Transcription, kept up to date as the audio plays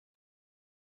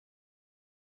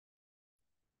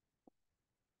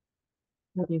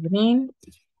Good evening.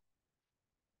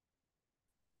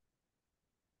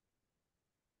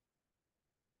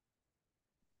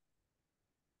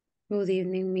 Good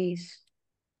evening, Miss.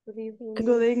 Good evening.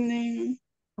 Good evening.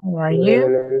 How are Good you?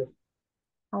 evening.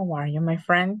 How are you, my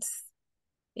friends?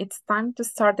 It's time to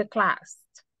start the class.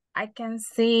 I can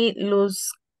see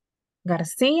Luz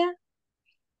Garcia,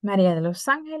 María de los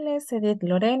Ángeles, Edith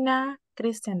Lorena,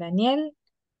 Cristian Daniel,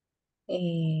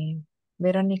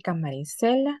 Verónica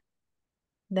Marisela,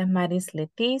 Damaris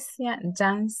Leticia,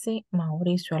 Jancy,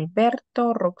 Mauricio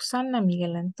Alberto, Roxana,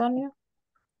 Miguel Antonio,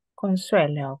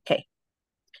 Consuelo. Okay.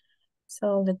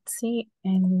 So let's see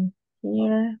in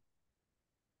here.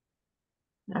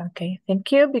 Okay,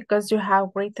 thank you because you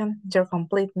have written your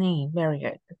complete name. Very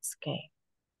good. That's okay.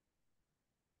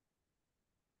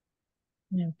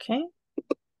 Okay.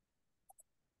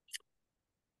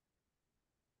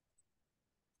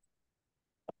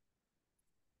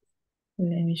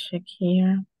 Let me check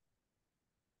here.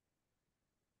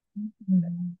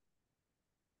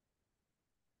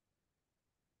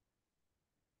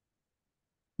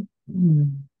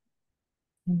 Mm,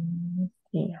 mm,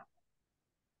 Here.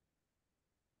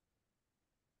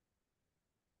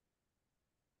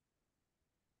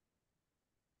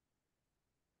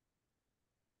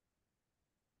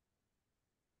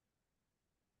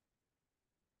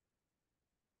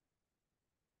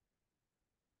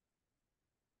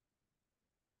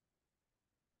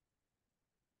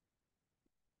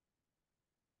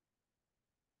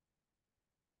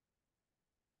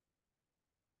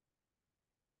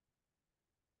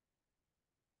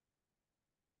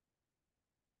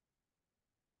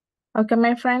 Okay,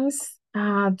 my friends,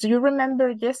 do you remember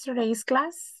yesterday's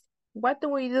class? What do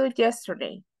we do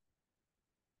yesterday?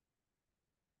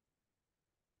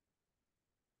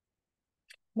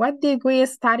 What did we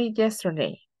study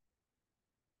yesterday?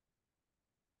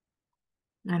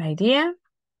 An idea?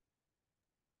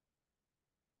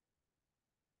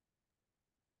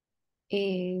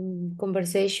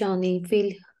 Conversation and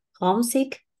feel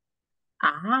homesick.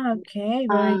 Okay,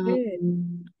 very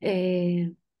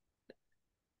good.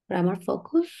 Grammar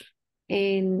focus.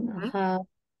 En, Mhm.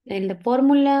 en la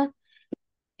fórmula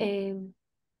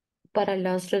para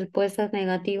las respuestas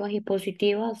negativas y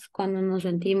positivas cuando nos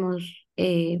sentimos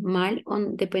mal o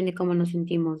depende cómo nos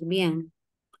sentimos bien.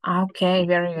 Okay,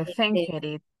 very good. Thank you,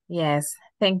 Edith. Yes,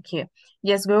 thank you.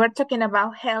 Yes, we were talking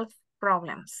about health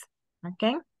problems.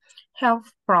 Okay,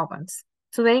 health problems.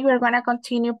 Today we're going to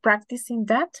continue practicing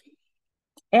that.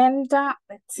 And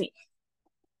let's see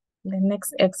the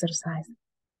next exercise.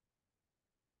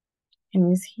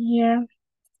 And it's here.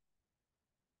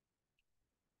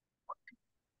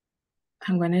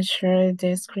 I'm going to share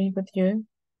the screen with you.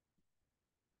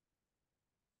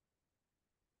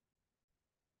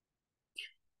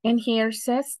 And here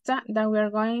says that we're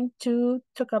going to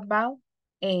talk about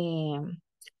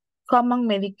common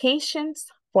medications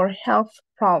for health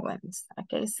problems.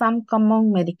 Okay, some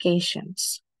common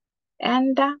medications.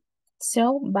 And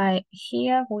so by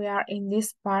here we are in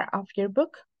this part of your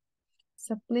book.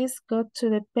 So please go to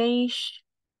the page.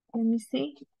 Let me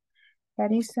see.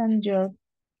 That is on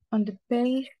the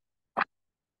page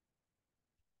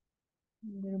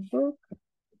in your book.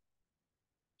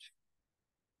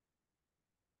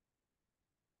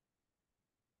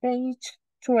 Page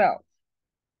 12.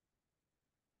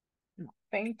 No,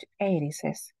 page 8 it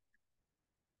says.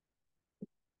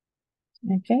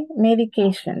 Okay,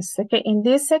 medications. Okay, in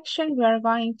this section we are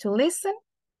going to listen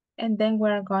and then we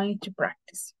are going to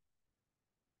practice.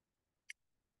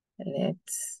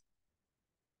 Let's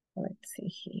see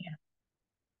here.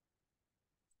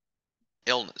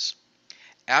 Illness.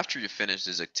 After you finish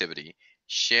this activity,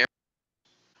 share.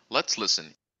 Let's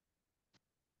listen.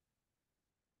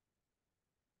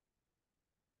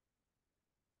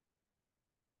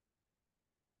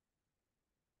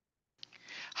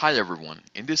 Hi everyone.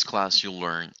 In this class you'll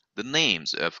learn the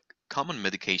names of common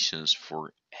medications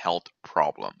for health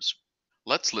problems.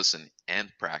 Let's listen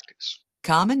and practice.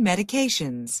 Common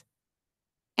medications.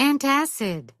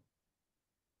 Antacid,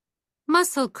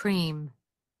 muscle cream,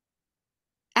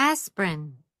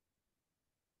 aspirin,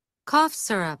 cough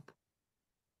syrup,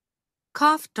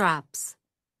 cough drops,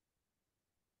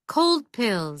 cold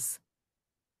pills,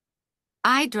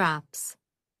 eye drops.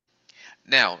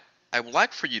 Now, I would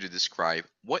like for you to describe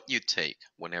what you take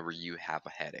whenever you have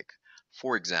a headache.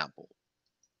 For example,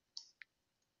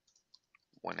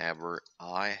 whenever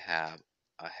I have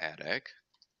a headache,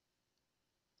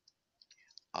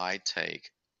 I take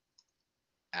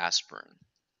aspirin.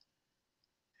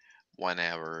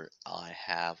 Whenever I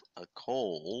have a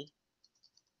cold,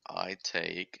 I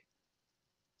take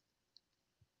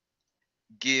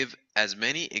Give as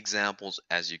many examples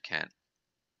as you can.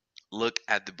 Look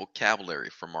at the vocabulary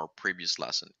from our previous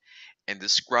lesson and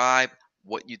describe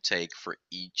what you take for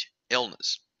each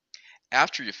illness.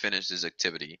 After you finish this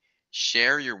activity,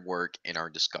 share your work in our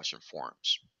discussion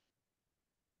forums.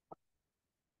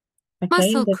 Okay,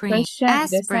 Muscle the cream, question, the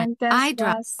aspirin, sentence eye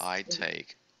drop. was, I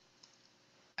take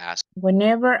aspirin.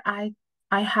 whenever I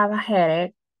have a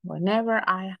headache, whenever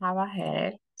I have a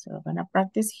headache, so we're gonna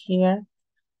practice here.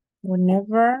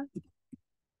 Whenever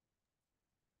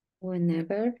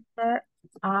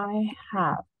I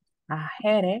have a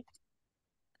headache,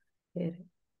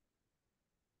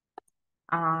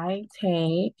 I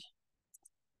take,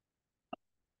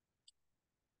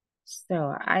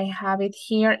 so I have it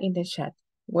here in the chat.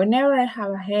 Whenever I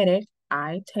have a headache,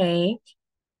 I take,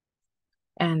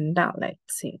 and now let's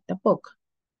see the book.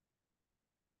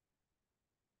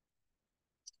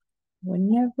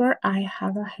 Whenever I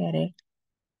have a headache,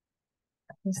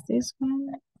 is this one?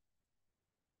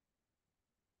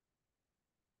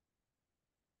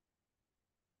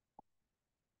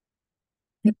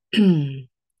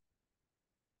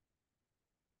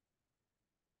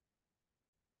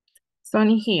 So in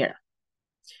here,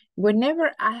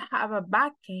 whenever I have a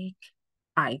backache,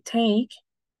 I take.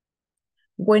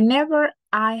 Whenever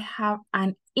I have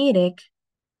an headache,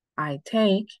 I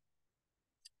take.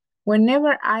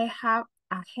 Whenever I have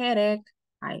a headache,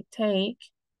 I take.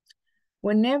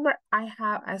 Whenever I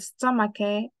have a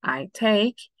stomachache, I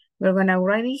take. We're gonna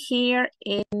write it here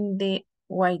in the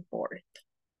whiteboard.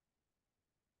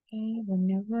 Okay,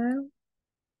 whenever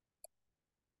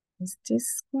is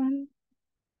this one?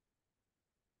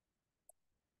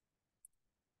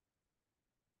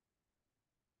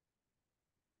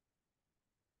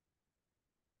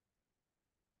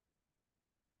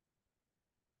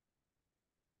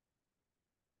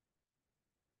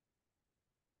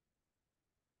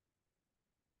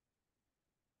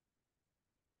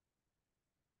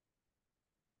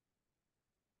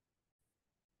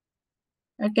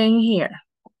 Again here.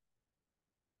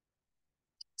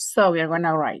 So we're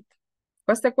gonna write.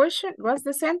 What's the question? What's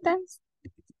the sentence?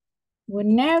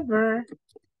 Whenever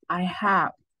I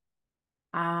have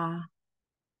a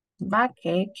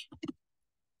backache,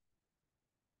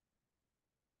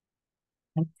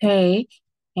 I take,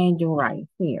 and you write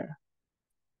here.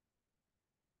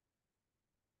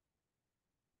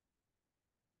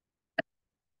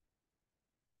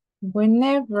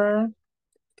 Whenever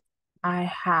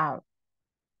I have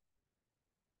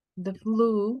the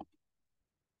flu,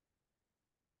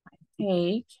 I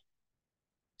take,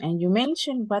 and you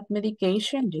mention what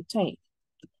medication you take.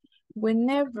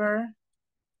 Whenever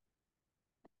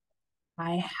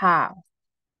I have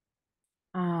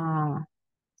a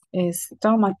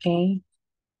stomachache,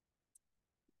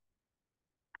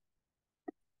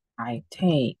 I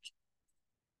take.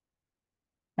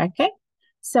 Okay,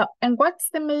 so, and what's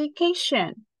the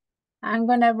medication? I'm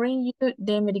gonna bring you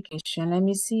the medication. Let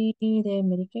me see the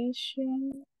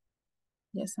medication.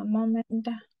 Just a moment.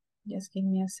 Just give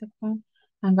me a second.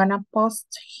 I'm gonna post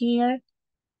here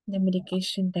the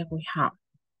medication that we have.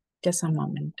 Just a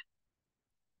moment.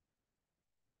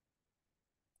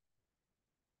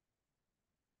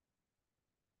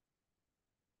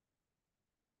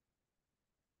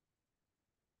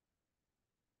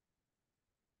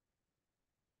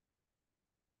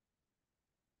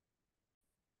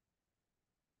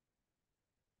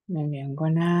 Maybe I'm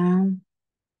gonna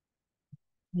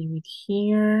leave it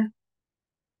here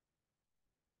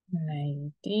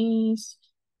like this.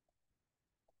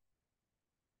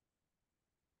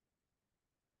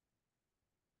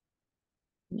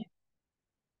 Yeah.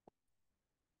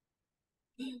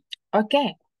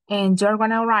 Okay, and you're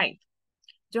gonna write.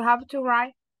 You have to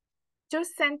write 2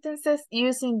 sentences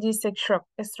using this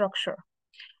structure.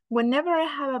 Whenever I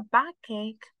have a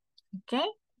backache, okay?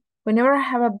 Whenever I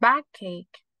have a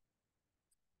backache,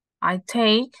 I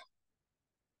take,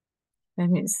 let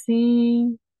me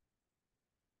see,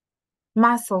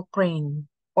 muscle cream,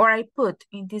 or I put,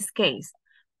 in this case,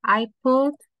 I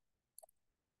put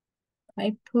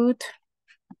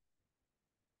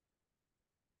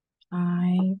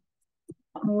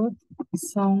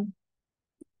some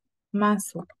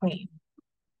muscle cream.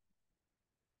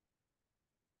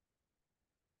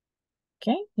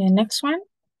 Okay, the next one,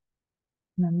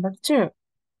 number 2.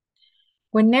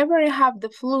 Whenever I have the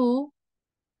flu,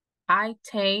 I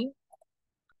take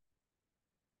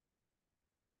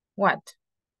what?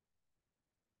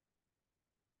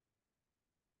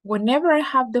 Whenever I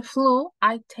have the flu,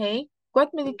 I take,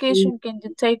 what medication can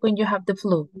you take when you have the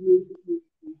flu?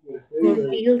 Cold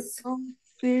pills.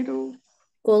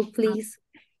 Cold, please.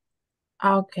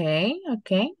 Okay,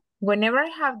 okay. Whenever I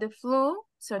have the flu,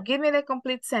 So give me the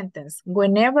complete sentence.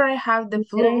 Whenever I have the When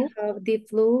flu. I have the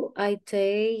flu, I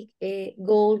take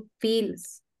gold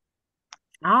pills.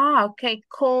 Okay.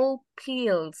 Cold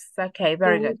pills. Okay,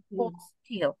 very good. Gold Cold pills.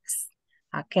 pills.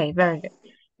 Okay, very good.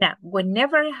 Now,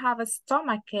 whenever I have a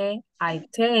stomachache, I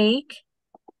take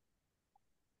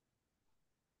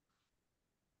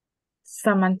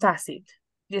some antacid.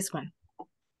 This one.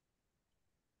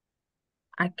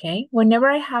 Okay. Whenever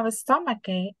I have a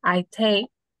stomachache, I take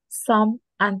some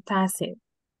antacid.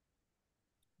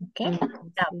 Okay.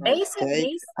 Now,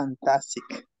 basically, Fantastic.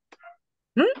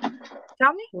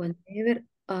 tell me. Whenever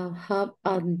I have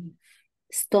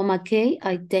stomachache,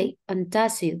 I take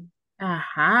antacid.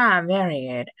 Very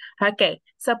good. Okay,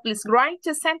 so please write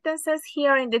your sentences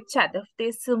here in the chat of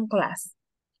this Zoom class.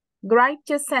 Write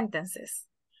your sentences.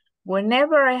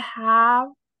 Whenever I have,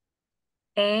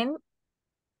 and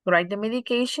write the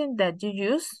medication that you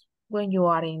use when you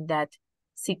are in that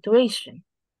situation.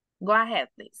 Go ahead,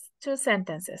 please. 2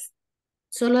 sentences.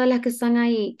 Solo de las que están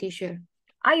ahí, teacher.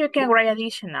 You can write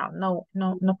additional. No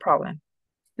problem.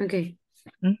 Okay.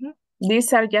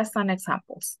 These are just some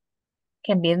examples.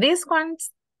 Can be these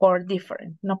ones or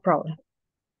different. No problem.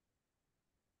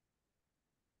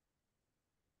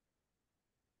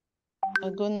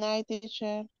 Good night,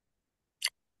 teacher.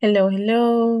 Hello,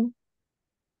 hello.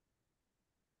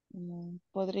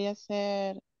 Podría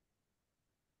ser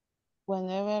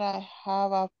whenever I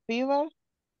have a fever.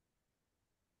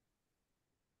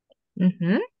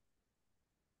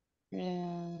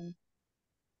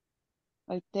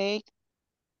 I take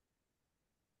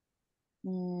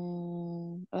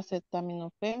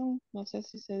acetaminofén. No sé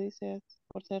si se dice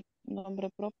por ser nombre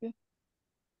propio.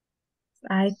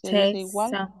 I Se take dice igual.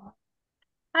 some.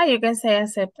 You can say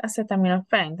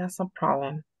acetaminophen. That's no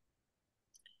problem.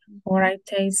 Or I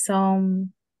take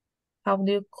some, how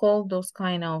do you call those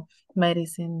kind of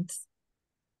medicines?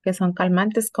 Que son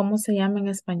calmantes, ¿cómo se llama en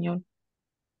español?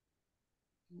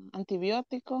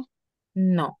 Antibiótico.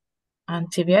 No.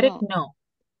 Antibiotic, No. no.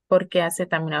 Porque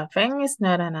acetaminophen is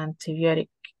not an antibiotic.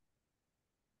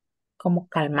 Como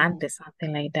calmante,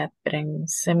 something like that. Pero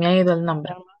se me ha ido el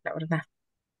nombre, la verdad.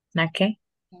 Okay.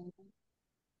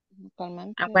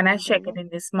 Calmante. I'm gonna check it in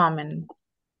this moment.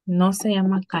 No se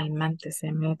llama calmante, se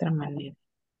llama de otra manera.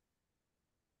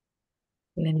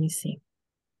 Let me see.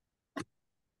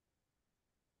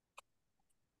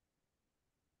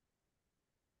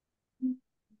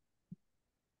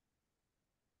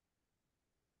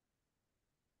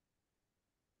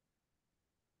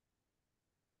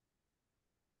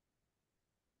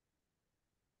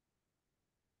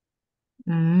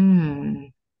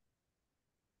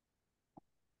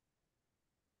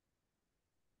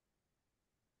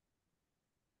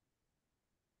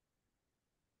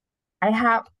 I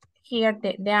have here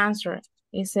the answer.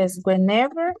 It says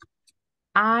whenever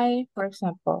for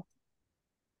example,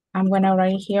 I'm gonna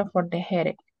write here for the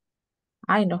headache.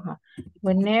 I know how.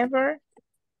 Whenever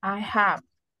I have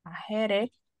a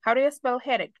headache, how do you spell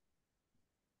headache?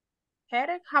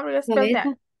 Headache, how do you spell that?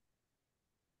 Cabeza.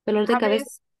 Dolor de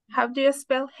cabeza. How do you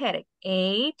spell headache?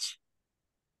 Headache.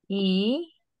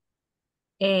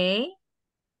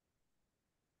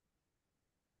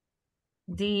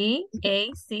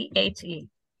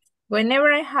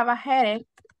 Whenever I have a headache,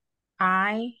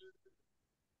 I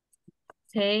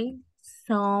take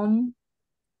some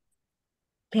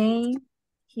pain.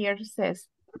 Here it says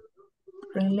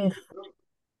relief.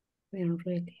 Pain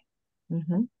relief.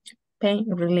 Pain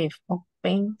relief.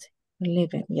 Pain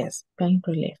relief. Yes, pain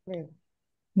relief.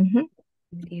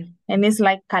 And it's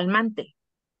like calmante.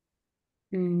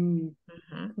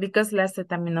 Because la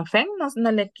acetaminofén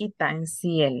no le quita en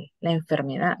sí la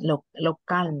enfermedad, lo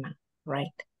calma,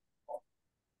 right?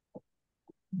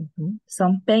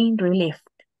 Some pain relief.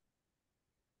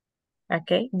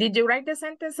 Okay, did you write the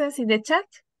sentences in the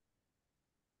chat?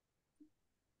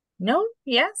 No?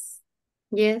 Yes?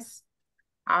 Yes.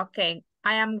 Okay,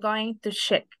 I am going to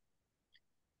check.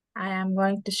 I am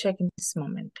going to check in this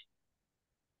moment.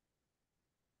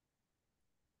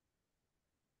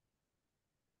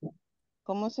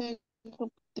 ¿Cómo se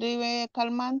escribe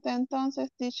calmante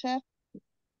entonces, teacher?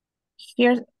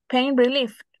 Here's pain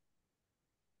relief.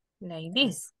 Like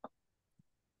this.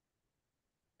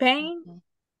 Pain.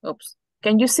 Oops.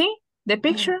 Can you see the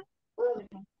picture?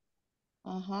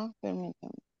 Permítame.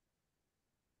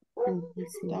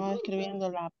 Estaba escribiendo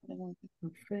la pregunta.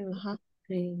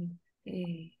 Pain.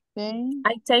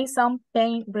 I take some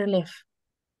pain relief.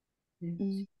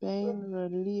 Pain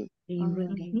relief.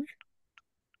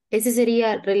 Ese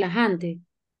sería relajante.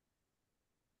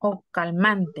 O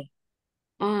calmante.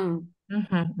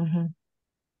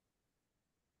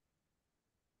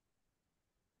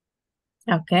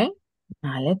 Okay,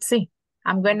 let's see.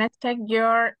 I'm gonna check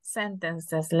your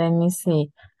sentences. Let me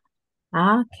see.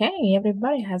 Okay,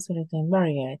 everybody has written.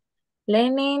 Very good.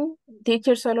 Lenin,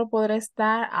 teacher solo podrá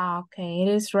estar. Okay, it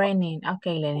is raining.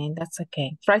 Okay, Lenin, that's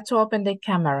okay. Try to open the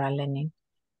camera, Lenin.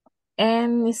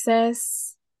 And it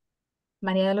says,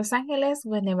 Maria de Los Angeles,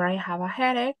 whenever I have a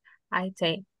headache, I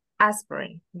take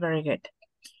aspirin. Very good.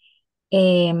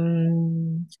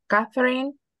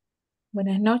 Catherine,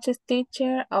 buenas noches,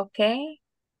 teacher. Okay.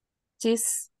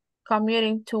 She's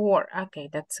commuting to work. Okay,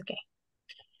 that's okay.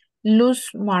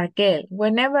 Luz Markel,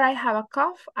 whenever I have a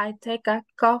cough, I take a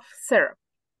cough syrup.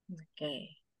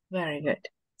 Okay, very good.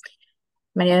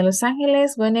 Maria de Los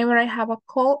Angeles, whenever I have a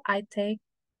cold, I take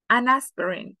an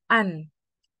aspirin. An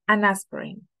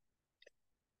aspirin.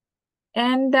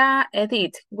 And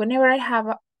Edith, whenever I have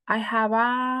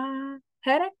a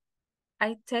headache,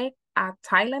 I take a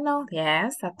Tylenol.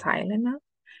 Yes, a Tylenol.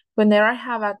 Whenever I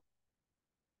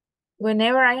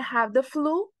have the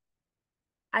flu,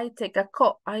 I take a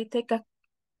cold.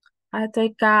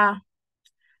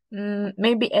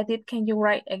 Maybe Edith, can you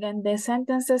write again the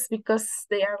sentences because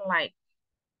they are like,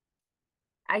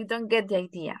 I don't get the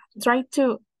idea. Try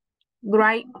to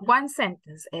write one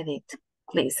sentence, Edith,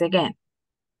 please, again.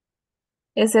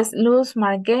 It says, Luz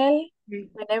Margel,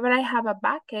 whenever I have a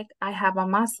backache, I have a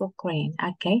muscle cream,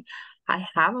 okay?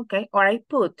 Or I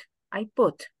put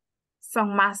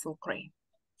some muscle cream.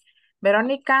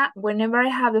 Veronica, whenever I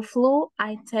have the flu,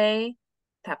 I take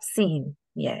Tapsin.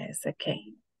 Yes,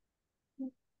 okay.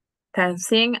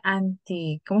 Tapsin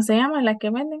 ¿cómo se llama la que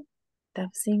venden?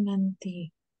 Tapsin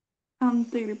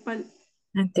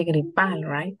antigripal,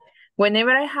 right?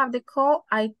 Whenever I have the cold,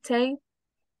 I take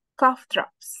cough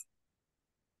drops.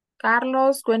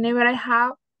 Carlos, whenever I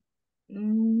have,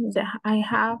 whenever I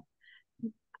have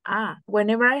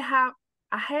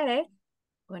a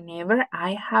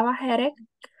headache,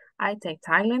 I take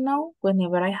Tylenol.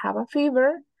 Whenever I have a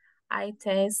fever, I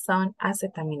take some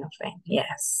acetaminophen.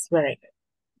 Yes, very good.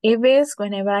 Ives,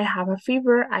 whenever I have a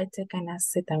fever, I take an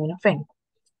acetaminophen.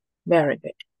 Very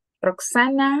good.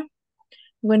 Roxana,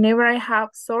 whenever I have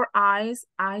sore eyes,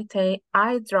 I take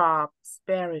eye drops.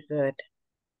 Very good.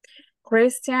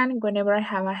 Christian, whenever I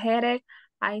have a headache,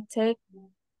 I take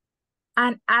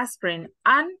an aspirin.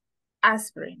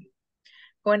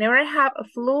 Whenever I have a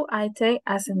flu, I take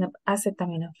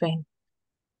acetaminophen.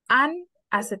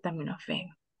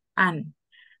 Acetaminophen.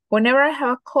 Whenever I have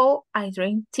a cold, I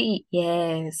drink tea.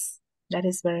 Yes, that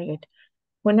is very good.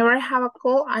 Whenever I have a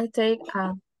cold, I take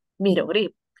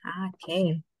Mirogrip.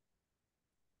 Okay.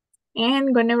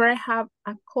 And whenever I have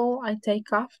a cold, I take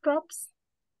cough drops.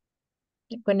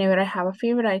 Whenever I have a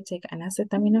fever, I take an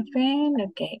acetaminophen.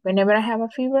 Okay. Whenever I have a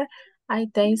fever, I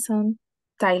take some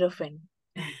Tylofen.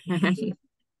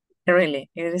 Really,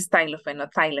 it is Tylofen,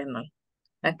 not Tylenol.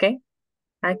 Okay.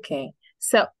 Okay.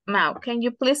 So now, can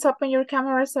you please open your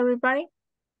cameras, everybody?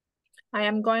 I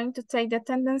am going to take the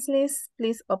attendance list.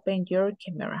 Please open your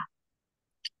camera.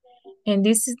 And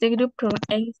this is the group from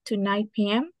 8 to 9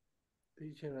 p.m.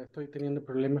 Teacher, estoy teniendo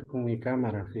problemas con mi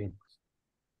cámara, sí.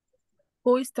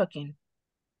 Who is talking?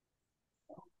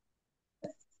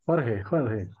 Jorge.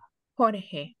 Jorge,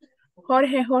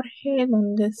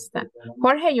 ¿dónde está?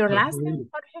 Jorge, your last name,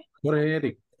 Jorge? Jorge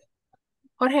Eric.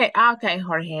 Jorge, okay,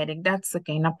 Jorge Eric, that's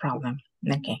okay, no problem.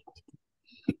 Okay.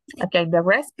 Okay, the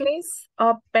rest, please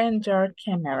open your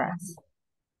cameras.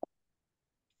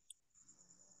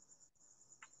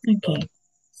 Okay,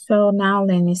 so now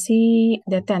let me see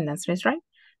the attendance list, right?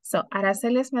 So,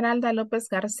 Araceli Esmeralda Lopez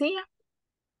Garcia,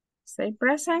 say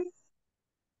present.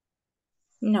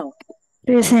 No.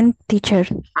 Present, teacher.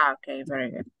 Okay,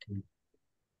 very good.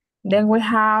 Then we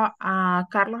have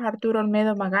Carlos Arturo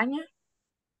Olmedo Magaña.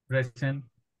 Present.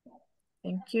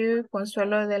 Thank you.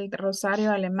 Consuelo del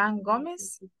Rosario Alemán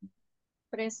Gómez.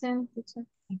 Present, teacher.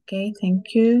 Okay,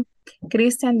 thank you.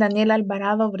 Cristian Daniel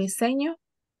Alvarado Briceño.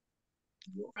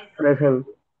 Present.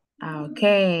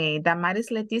 Okay. Damaris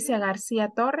Leticia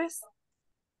García Torres.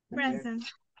 Present.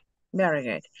 Very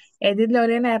good. Edith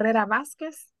Lorena Herrera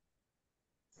Vázquez.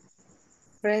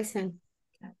 Present.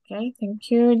 Okay, thank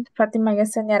you. Fátima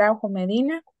Yesenia Araujo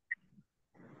Medina.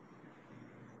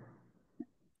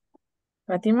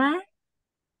 Fátima.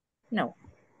 No.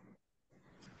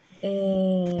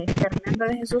 Fernando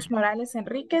de Jesús Morales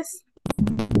Enríquez.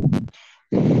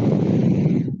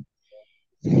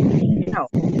 No.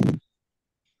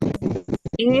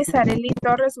 Iris Arely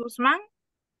Torres Guzmán.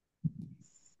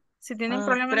 Si tienen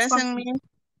problemas Present, con...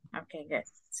 Okay, good.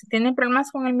 Si tienen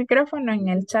problemas con el micrófono, en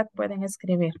el chat pueden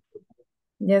escribir.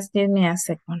 Just give me a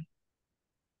second.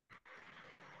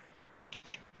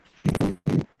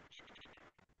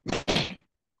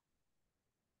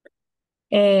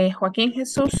 Joaquín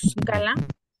Jesús Galán.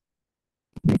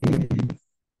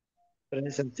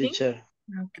 Present, ¿Sí? teacher.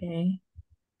 Okay,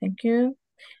 thank you.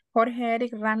 Jorge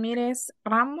Eric Ramírez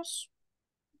Ramos.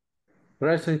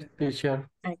 Present, teacher.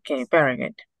 Okay, very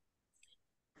good.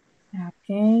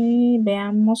 Okay,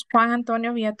 veamos Juan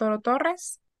Antonio Villatoro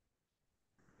Torres.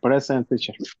 Present,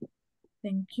 teacher.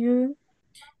 Thank you.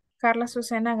 Carla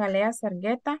Susana Galea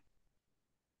Sargueta.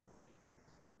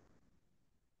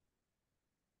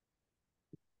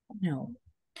 No.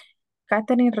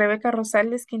 Catherine Rebeca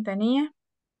Rosales Quintanilla.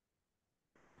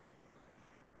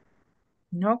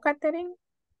 No, Catherine.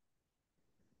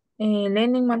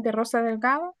 Lenin Monterrosa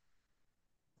Delgado.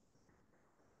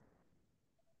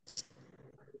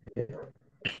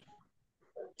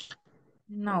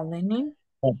 No, Lenin.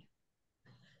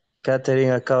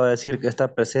 Catherine acaba de decir que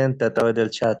está presente a través del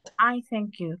chat. I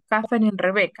thank you. Catherine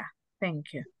Rebeca. Thank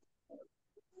you.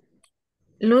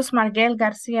 Luz Marguel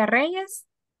García Reyes.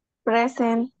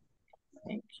 Present.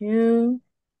 Thank you.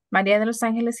 María de los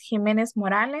Ángeles Jiménez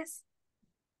Morales.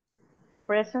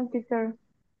 Present, teacher.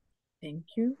 Thank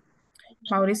you.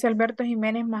 Mauricio Alberto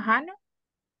Jiménez Majano.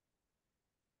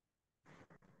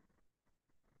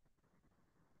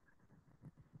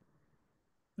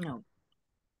 No.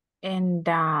 And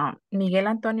Miguel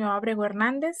Antonio Ábrego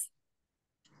Hernández.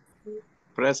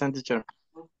 Present, teacher.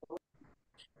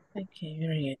 Okay,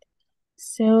 very good.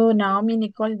 So Naomi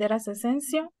Nicole Deras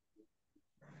Asensio.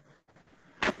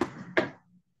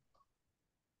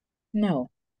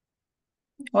 No.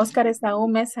 Oscar Esaú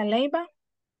Mesa Leiva.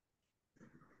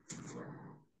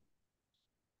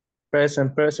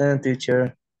 Present,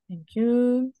 teacher. Thank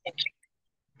you.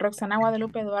 Roxana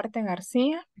Guadalupe Duarte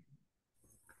García.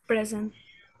 Present.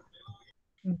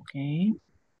 Okay.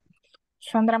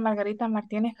 Sandra Margarita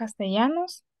Martínez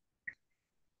Castellanos.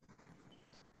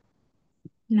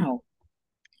 No.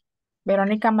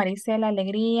 Verónica Maricela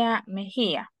Alegría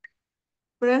Mejía.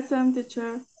 Present,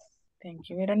 teacher. Thank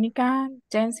you, Verónica.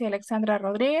 Jency Alexandra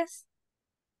Rodríguez.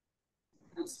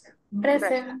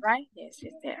 Present. Right? Yes,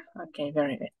 she's there. Okay,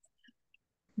 very good.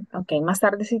 Ok, más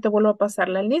tardecito vuelvo a pasar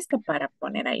la lista para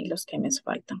poner ahí los que me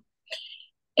faltan.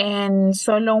 En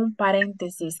solo un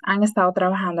paréntesis, han estado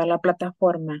trabajando en la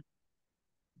plataforma.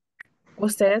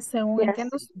 Ustedes, según Yes.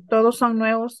 entiendo, todos son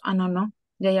nuevos. Ah, no.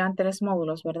 Ya llevan 3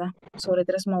 módulos, ¿verdad? Sobre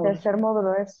 3 módulos. Tercer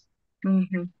módulo es.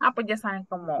 Ujú. Ah, pues ya saben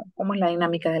cómo es la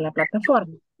dinámica de la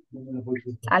plataforma.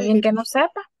 Alguien que no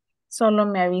sepa, solo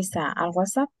me avisa al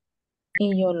WhatsApp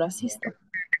y yo lo asisto.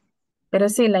 Pero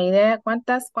sí, la idea,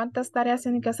 ¿cuántas tareas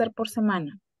tienen que hacer por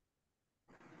semana?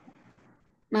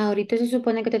 Ahorita se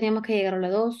supone que teníamos que llegar a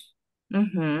las 2,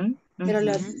 Ujú, pero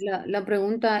ujú. la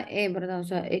pregunta es, ¿verdad? O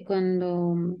sea,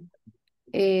 cuando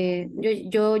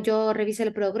yo revisé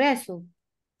el progreso,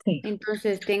 Sí.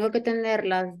 entonces tengo que tener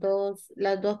las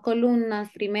dos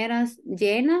columnas primeras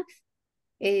llenas,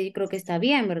 creo que está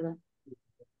bien, ¿verdad?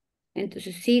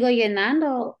 Entonces sigo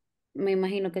llenando, me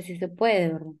imagino que sí se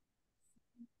puede, ¿verdad?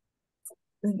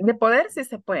 De poder sí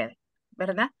se puede,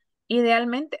 ¿verdad?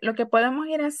 Idealmente, lo que podemos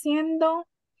ir haciendo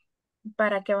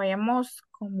para que vayamos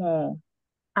como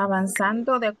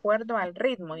avanzando de acuerdo al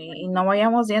ritmo y no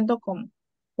vayamos yendo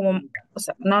o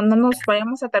sea, no nos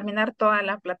vayamos a terminar toda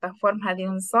la plataforma de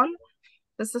un solo.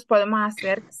 Entonces podemos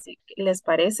hacer, si les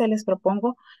parece, les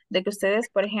propongo de que ustedes,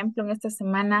 por ejemplo, en esta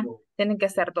semana tienen que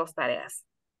hacer 2 tareas.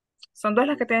 Son 2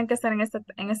 las que tienen que hacer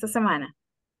en esta semana.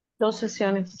 2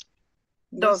 sesiones.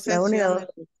 2. La una y la dos.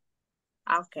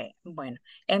 Ah, ok, bueno.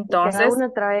 Y cada Entonces,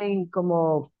 una trae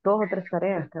como 2 o 3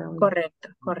 tareas cada una.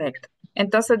 correcto.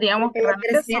 Entonces, digamos que La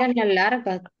realmente tercera es la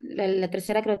larga, la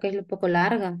tercera creo que es un poco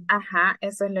larga. ajá,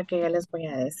 eso es lo que yo les voy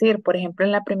a decir. Por ejemplo,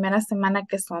 en la primera semana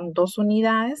que son 2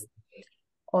 unidades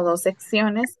o 2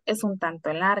 secciones, es un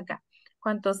tanto larga.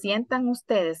 Cuando sientan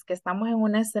ustedes que estamos en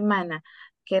una semana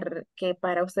que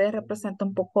para ustedes representa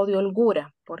un poco de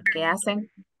holgura, porque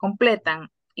completan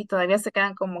y todavía se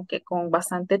quedan como que con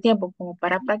bastante tiempo como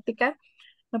para practicar,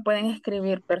 me pueden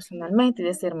escribir personalmente y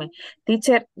decirme,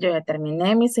 teacher, yo ya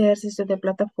terminé mis ejercicios de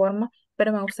plataforma,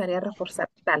 pero me gustaría reforzar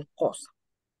tal cosa.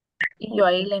 Y yo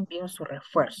ahí le envío su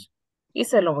refuerzo y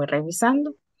se lo voy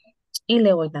revisando y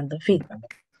le voy dando feedback,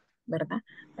 ¿verdad?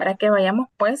 Para que vayamos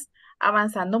pues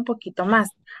avanzando un poquito más.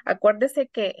 Acuérdese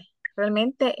que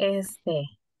realmente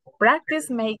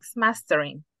practice makes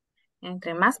mastering.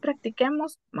 Entre más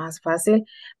practiquemos, más fácil,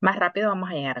 más rápido vamos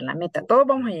a llegar a la meta. Todos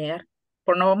vamos a llegar,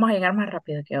 pero no vamos a llegar más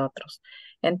rápido que otros.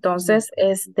 Entonces,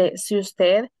 si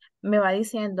usted me va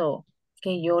diciendo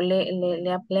que yo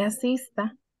le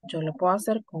asista, yo lo puedo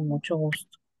hacer con mucho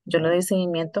gusto. Yo le doy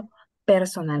seguimiento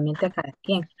personalmente a cada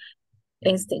quien.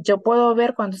 Yo puedo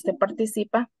ver cuando usted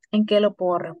participa en qué lo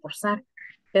puedo reforzar.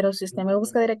 Pero si usted me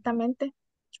busca directamente,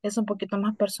 es un poquito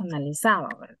más personalizado,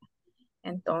 ¿verdad?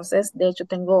 Entonces, de hecho,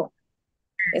 tengo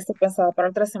pensado para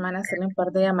otra semana hacerle un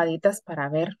par de llamaditas para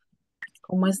ver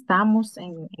cómo estamos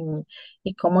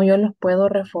y cómo yo los puedo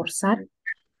reforzar,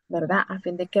 ¿verdad? A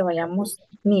fin de que vayamos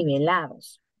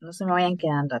nivelados, no se me vayan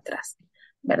quedando atrás,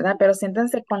 ¿verdad? Pero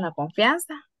siéntense con la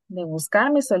confianza de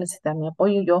buscarme y solicitar mi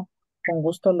apoyo. Yo con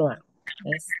gusto lo hago.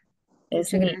 Es,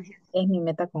 es Muchas mi, gracias. es mi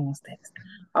meta con ustedes.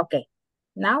 Okay,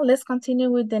 now let's continue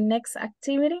with the next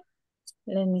activity.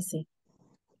 Let me see.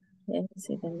 Let me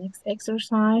see the next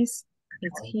exercise.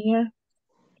 It's here.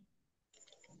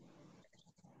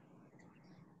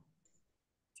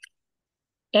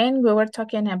 And we were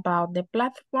talking about the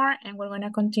platform, and we're going to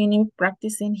continue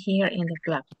practicing here in the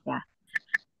platform.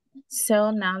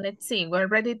 So now let's see, we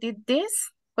already did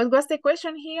this. What was the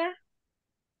question here?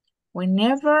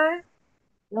 Whenever,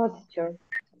 No, teacher.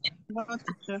 No,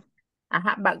 teacher.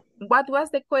 but what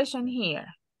was the question here?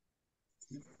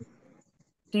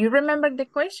 Do you remember the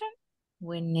question?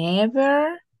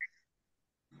 Whenever,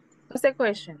 what's the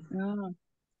question? Ah,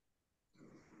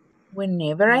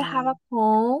 Whenever I have a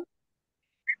call,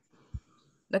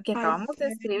 lo que I acabamos de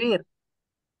take, escribir.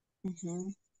 I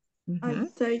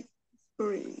Ujú. take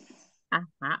spring.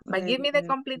 But give me the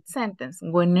complete sentence.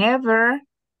 Whenever,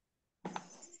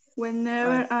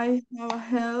 Whenever I have a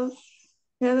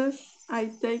headache,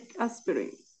 I take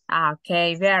aspirin.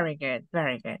 okay, very good,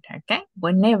 okay?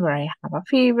 Whenever I have a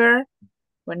fever,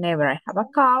 whenever I have a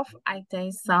cough, I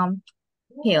take some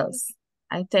pills.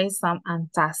 I take some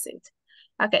antacid.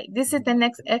 Okay, this is the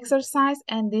next exercise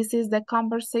and this is the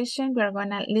conversation. We're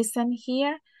gonna listen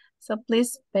here. So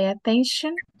please pay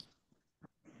attention.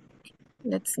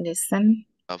 Let's listen.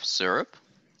 Of syrup.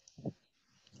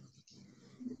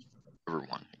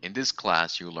 Everyone, in this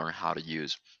class you'll learn how to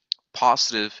use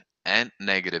positive and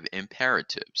negative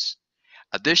imperatives.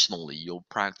 Additionally, you'll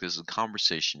practice a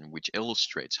conversation which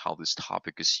illustrates how this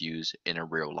topic is used in a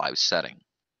real-life setting.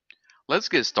 Let's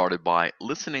get started by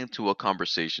listening to a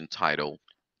conversation titled,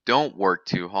 Don't Work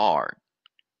Too Hard.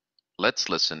 Let's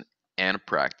listen and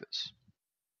practice.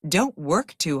 Don't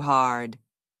work too hard.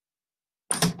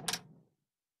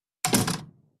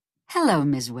 Hello,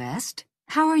 Ms. West.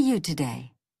 How are you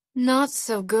today? Not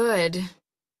so good.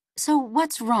 So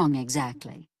what's wrong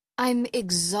exactly? I'm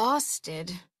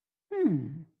exhausted.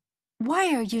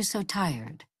 Why are you so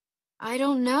tired? I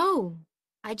don't know.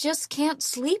 I just can't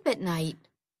sleep at night.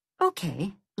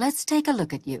 Okay, let's take a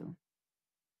look at you.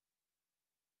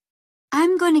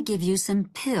 I'm going to give you some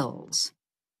pills.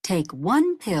 Take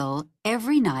one pill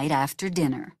every night after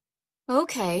dinner.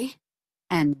 Okay.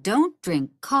 And don't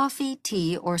drink coffee,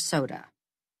 tea, or soda.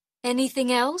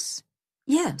 Anything else?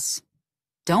 Yes.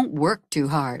 Don't work too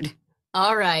hard.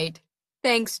 All right.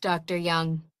 Thanks, Dr.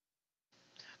 Young.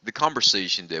 The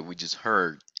conversation that we just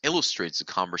heard illustrates a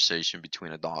conversation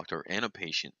between a doctor and a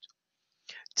patient.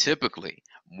 Typically,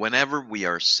 whenever we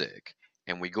are sick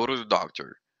and we go to the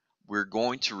doctor, we're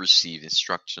going to receive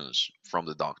instructions from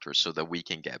the doctor so that we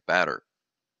can get better.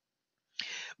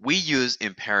 We use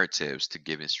imperatives to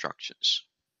give instructions.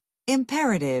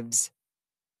 Imperatives.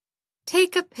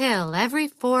 Take a pill every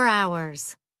 4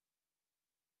 hours.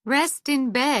 Rest in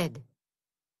bed.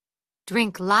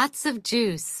 Drink lots of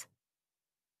juice.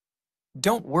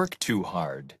 Don't work too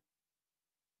hard.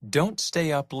 Don't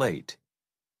stay up late.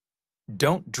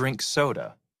 Don't drink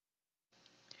soda.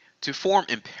 To form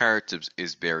imperatives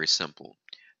is very simple.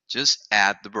 Just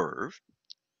add the verb.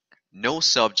 No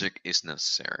subject is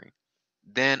necessary.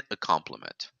 Then a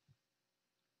complement.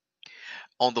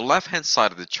 On the left-hand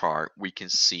side of the chart, we can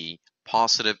see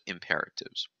positive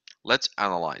imperatives. Let's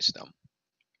analyze them.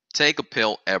 Take a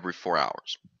pill every 4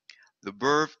 hours. The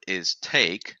verb is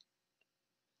take.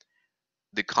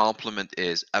 The complement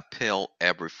is a pill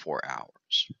every 4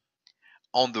 hours.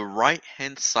 On the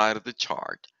right-hand side of the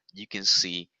chart, you can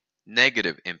see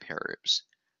negative imperatives.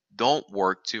 Don't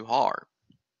work too hard.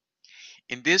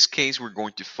 In this case, we're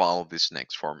going to follow this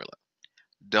next formula.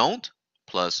 Don't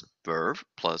plus verb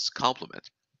plus complement.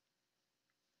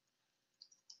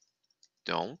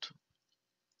 Don't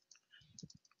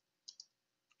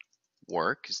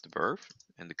work is the verb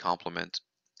and the complement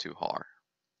too hard.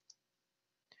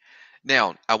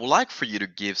 Now, I would like for you to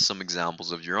give some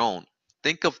examples of your own.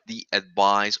 Think of the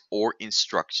advice or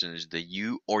instructions that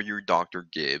you or your doctor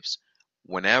gives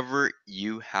whenever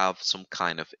you have some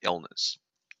kind of illness.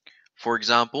 For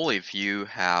example, if you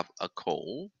have a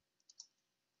cold,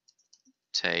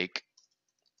 take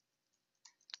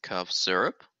cough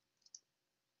syrup.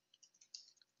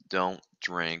 Don't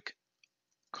drink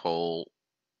cold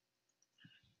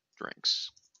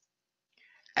drinks.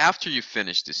 After you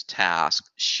finish this task,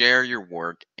 share your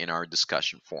work in our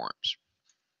discussion forums.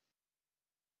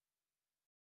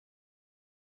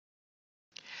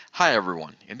 Hi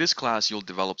everyone, in this class you'll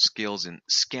develop skills in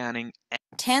scanning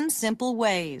 10 simple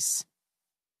ways.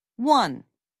 1.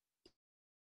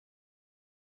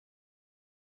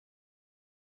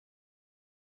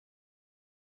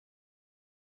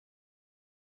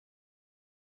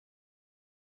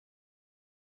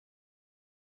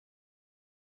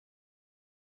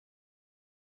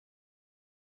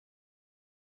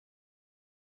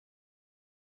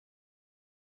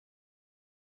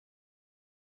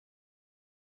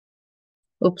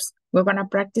 Oops, we're gonna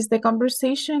practice the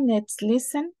conversation. Let's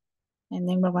listen, and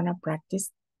then we're gonna practice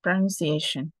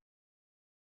pronunciation.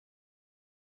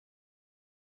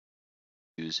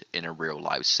 use in a real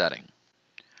life setting.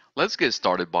 Let's get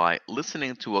started by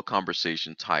listening to a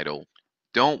conversation titled,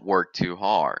 Don't Work Too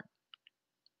Hard.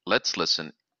 Let's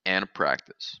listen and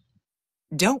practice.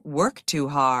 Don't work too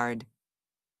hard.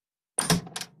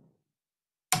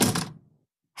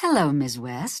 Hello, Ms.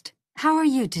 West. How are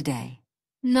you today?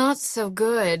 Not so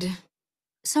good.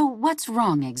 So what's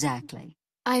wrong exactly?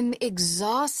 I'm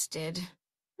exhausted.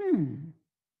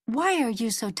 Why are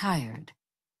you so tired?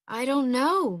 I don't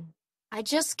know. I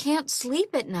just can't sleep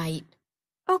at night.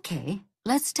 Okay,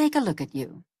 let's take a look at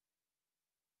you.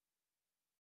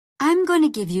 I'm going to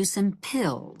give you some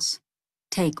pills.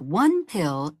 Take 1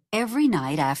 pill every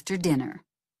night after dinner.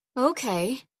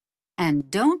 Okay. And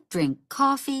don't drink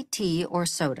coffee, tea, or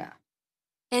soda.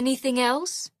 Anything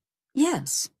else?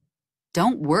 Yes.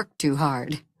 Don't work too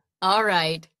hard. All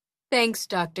right. Thanks,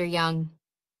 Dr. Young.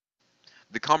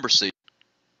 The conversation.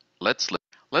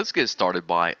 Let's get started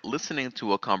by listening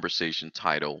to a conversation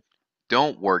titled,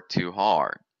 Don't Work Too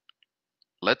Hard.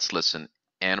 Let's listen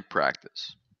and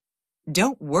practice.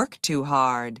 Don't work too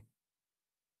hard.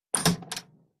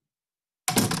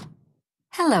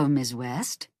 Hello, Ms.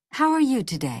 West. How are you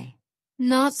today?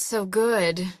 Not so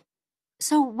good.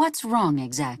 So what's wrong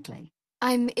exactly?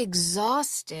 I'm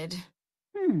exhausted.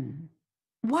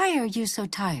 Why are you so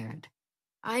tired?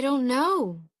 I don't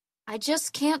know. I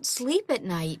just can't sleep at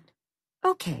night.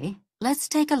 Okay, let's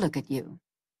take a look at you.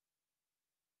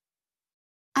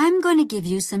 I'm going to give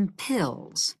you some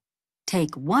pills.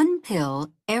 Take 1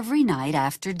 pill every night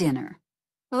after dinner.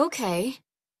 Okay.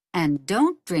 And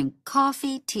don't drink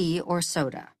coffee, tea, or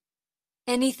soda.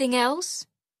 Anything else?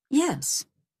 Yes.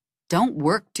 Don't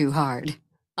work too hard.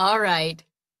 All right.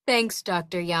 Thanks,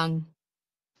 Dr. Young.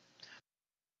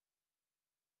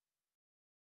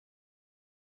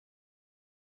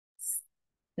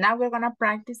 Now we're gonna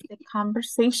practice the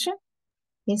conversation.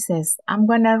 He says, I'm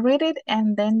gonna read it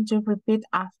and then you repeat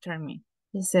after me.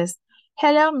 He says,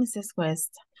 hello, Mrs.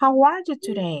 West. How are you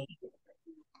today?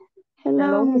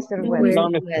 Hello, Mr.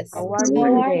 West. How are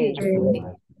you today?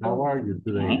 How are you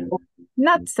today? Okay.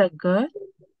 Not so good.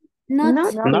 Not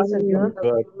Not so good.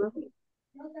 good.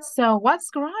 So what's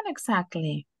wrong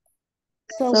exactly?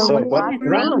 So So what's what's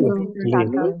wrong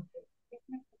exactly?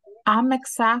 I'm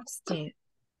exhausted.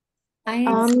 I'm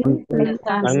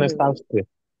I'm exhausted.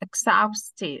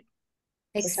 Exhausted.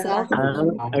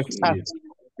 I'm exhausted.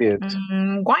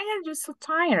 Why are you so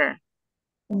tired?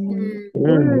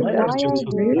 Why are you so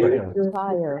tired?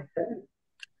 tired.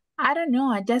 I don't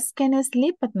know. I just can't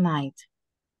sleep at night.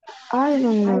 I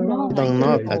don't know. Don't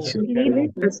know that you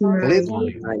Sleep at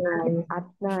sleep night. At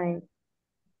night.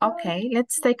 Okay,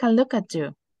 let's take a look at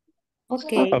you.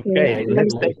 Okay,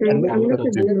 let's take a look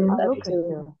at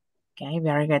you. Okay,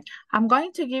 very good. I'm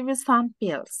going to give you some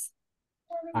pills.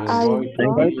 I'm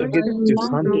going to give you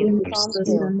some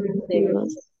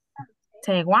pills.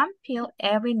 Take 1 pill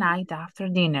every night after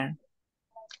dinner.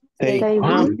 Take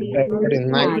one every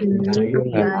night After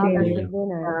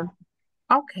dinner.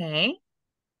 Okay.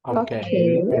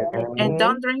 Okay. And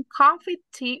don't drink coffee,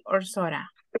 tea, or soda.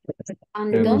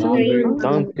 Don't drink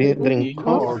coffee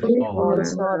Or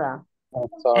soda.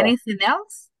 Anything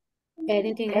else?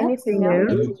 Anything Anything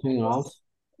else?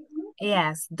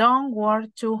 Yes, don't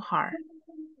work too hard.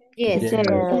 Yes. Don't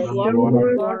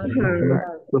work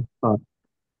hard.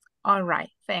 All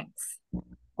right, thanks.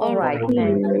 All right, All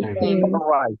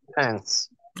right, thanks.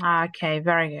 Okay,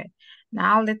 very good.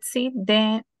 Now let's see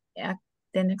the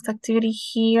next activity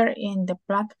here in the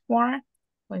platform.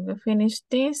 When we finish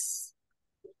this.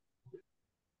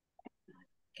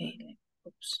 Okay,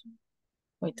 oops.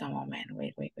 Wait a moment.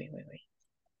 Wait.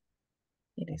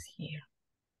 It is here.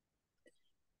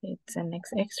 It's the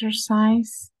next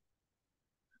exercise.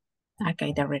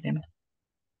 Okay, the rhythm.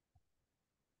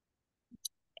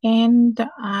 And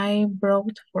I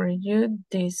brought for you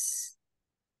this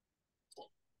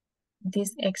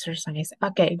exercise.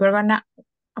 Okay, we're gonna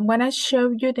I'm going to show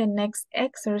you the next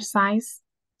exercise.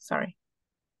 Sorry.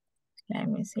 Let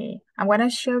me see. I'm going to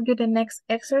show you the next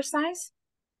exercise.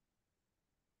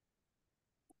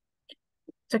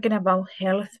 Talking about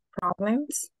health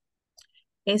problems.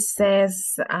 It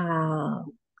says,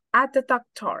 at the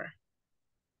doctor.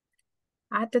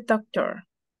 At the doctor.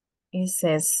 It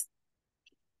says,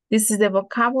 this is the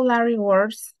vocabulary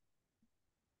words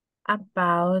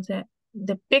about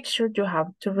the picture. You have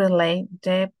to relate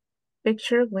the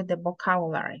picture with the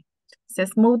vocabulary. It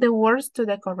says, move the words to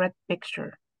the correct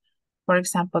picture. For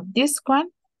example, this one,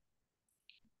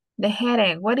 the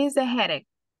headache. What is the headache?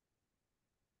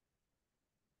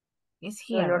 It's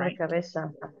here, Dolor right? de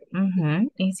cabeza.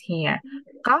 It's here.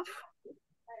 Cough.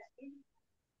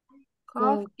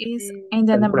 Cough is in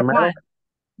the El number primero. one.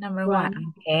 Number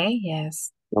one. Okay,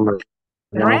 yes. Number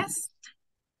one. Rest.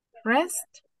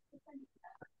 Rest.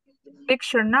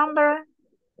 Picture number.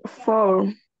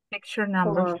 4. Picture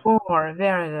number 4.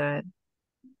 Very good.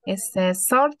 It says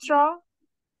sore throat.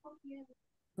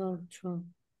 Sore throat.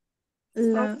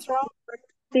 Sore throat.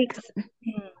 6.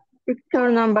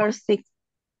 Picture number 6.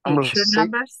 Picture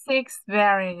number 6.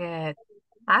 Very good.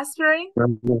 Aspirin.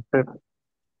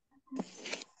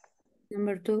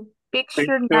 Number 2.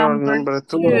 Picture number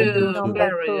 2. Number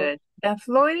Very 2. good. The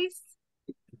fluids.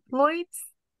 Fluids.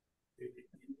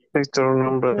 Picture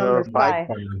number 5.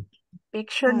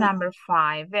 Picture number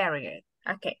 5. Very good.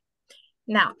 Okay.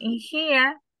 Now, in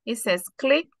here, it says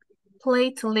click,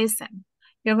 play to listen.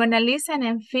 You're going to listen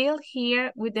and fill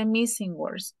here with the missing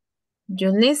words. You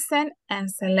listen and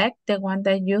select the one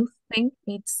that you think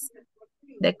is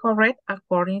the correct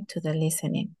according to the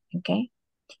listening, okay?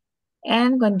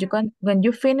 And when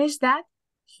you finish that,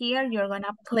 here you're going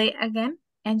to play again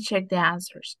and check the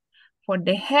answers. For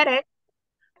the headache,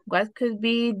 what could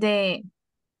be the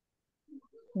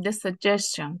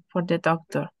suggestion for the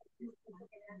doctor?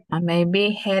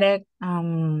 Maybe headache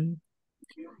can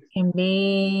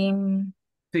be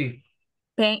Sí.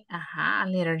 pain,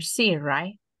 letter C,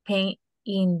 right? Pain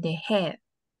in the head,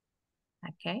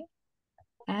 okay?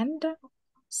 And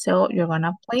so you're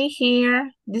gonna play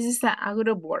here. This is a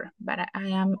group word, but I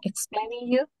am explaining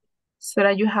you so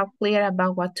that you have clear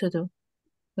about what to do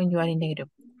when you are in the group.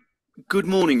 Good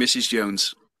morning, Mrs.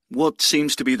 Jones. What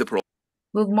seems to be the problem?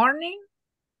 Good morning.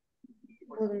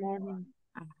 Good morning.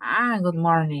 Good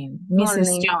morning,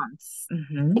 Mrs. Jones.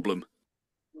 Problem.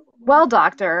 Well,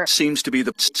 doctor. Seems to be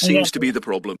the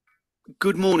problem.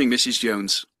 Good morning, Mrs.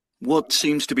 Jones. What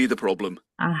seems to be the problem?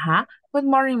 Good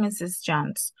morning, Mrs.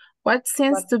 Jones. What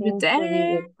seems to be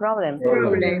the problem?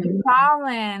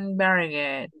 Problem. Very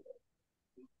good.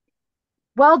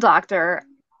 Well, doctor,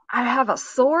 I have a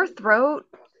sore throat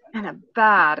and a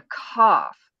bad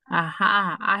cough. I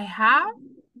have.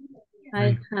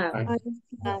 I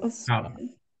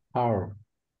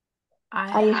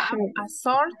have a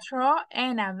sore throat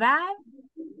and a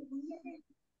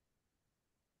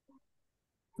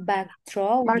bad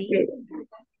throat.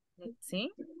 Let's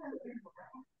see.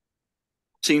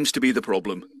 Seems to be the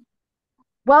problem.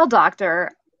 Well,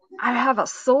 doctor, I have a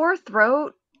sore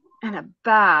throat and a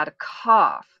bad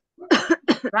cough.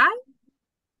 Right?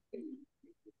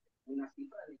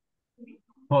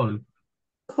 Cold.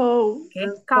 Okay,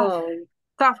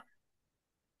 cough.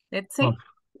 Let's see.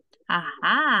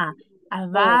 A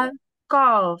bad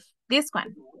cough. This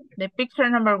one, the picture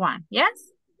number 1.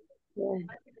 Yes?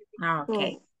 Yeah.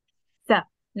 Okay. So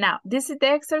now this is the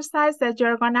exercise that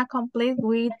you're gonna complete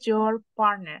with your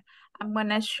partner. I'm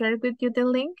gonna share with you the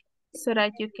link so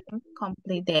that you can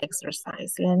complete the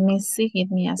exercise. Let me see,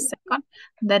 give me a second.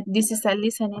 That this is a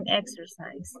listening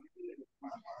exercise.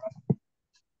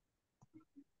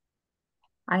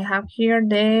 I have here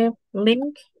the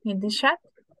link in the chat.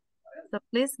 So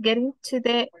please get into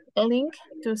the link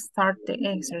to start the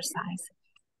exercise.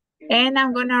 And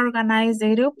I'm gonna organize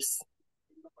the groups.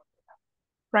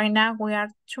 Right now we are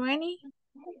 20.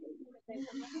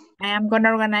 I am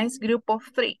gonna organize group of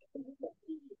 3.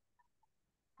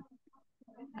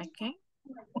 Okay.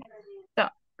 So,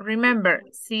 remember,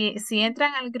 si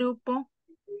entran al grupo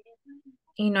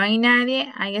y no hay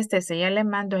nadie, ahí estése, ya le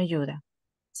mando ayuda.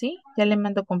 ¿Sí? Ya le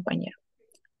mando compañero.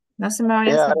 No se me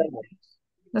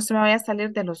vaya a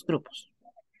salir de los grupos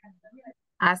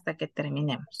hasta que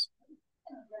terminemos.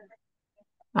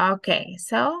 Okay,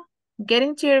 so get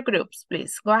into your groups,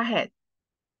 please. Go ahead.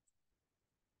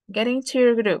 Get into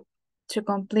your group to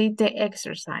complete the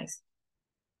exercise.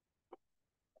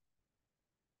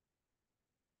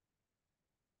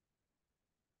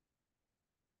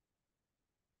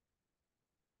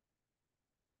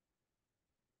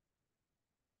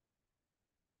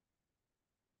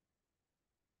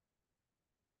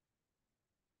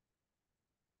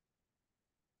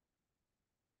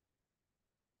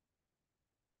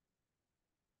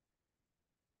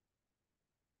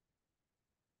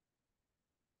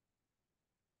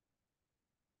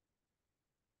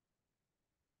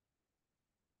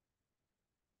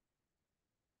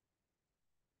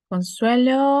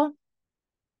 Consuelo.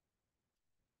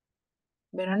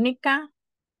 Verónica.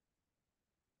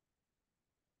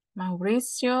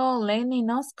 Mauricio, Lenny,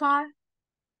 and Oscar.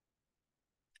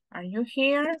 Are you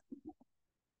here?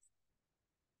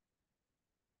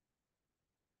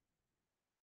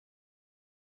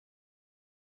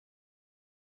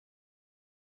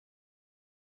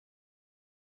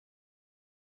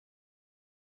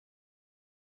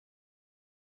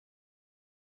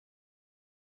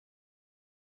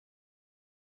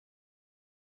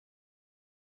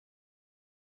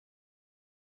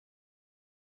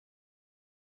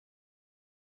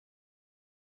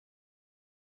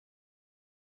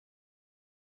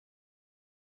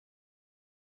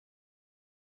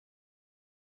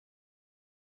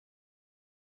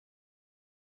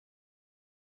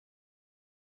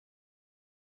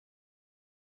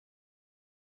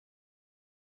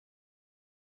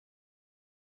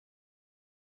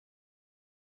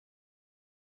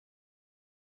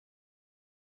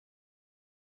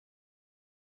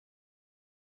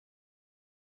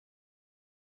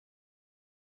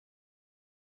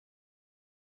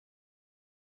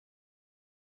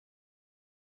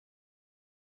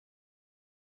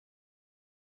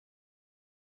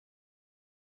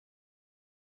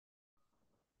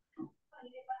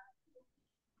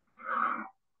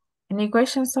 Any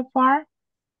questions so far?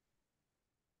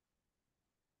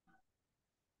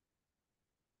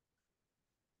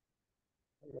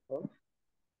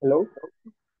 Hello.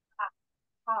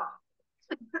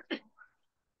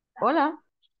 Hola.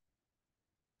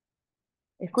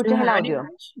 Do you ¿Escuchas el have any audio?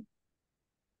 questions?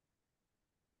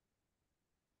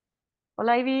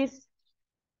 Hola, Ibis.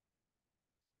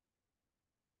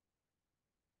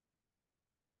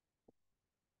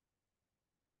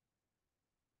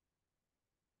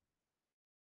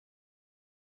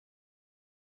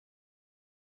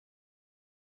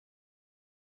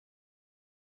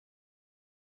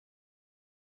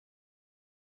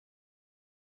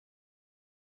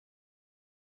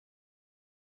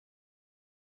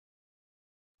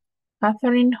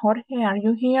 Catherine, Jorge, are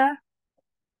you here?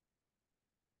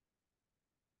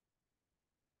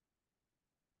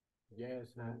 Yes,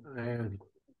 I am.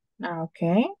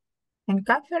 Okay. And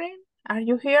Catherine, are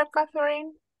you here,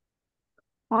 Catherine?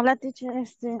 Hola, teacher,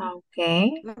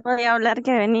 Okay. no podía hablar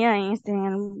que venía en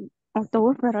el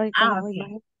autobús, pero ahorita ya voy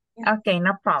Okay. bajando. Okay,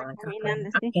 no problem, Caminando,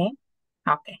 Catherine. sí.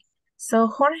 Okay. Okay. So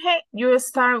Jorge, you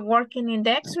start working in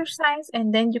the exercise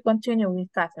and then you continue with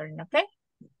Catherine, okay?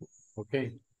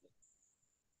 Okay.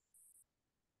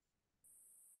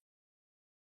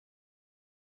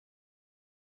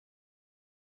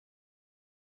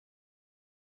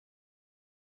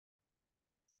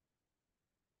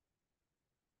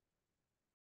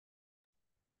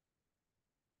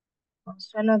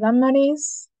 Consuelo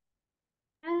Damaris.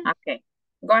 Okay.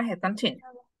 Go ahead, continue.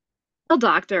 Well,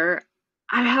 doctor,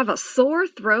 I have a sore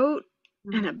throat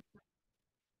and a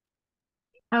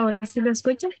Ahora sí lo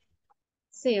escucha.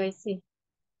 Sí, hoy sí.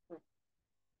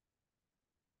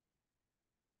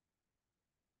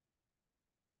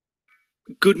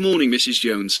 Good morning, Mrs.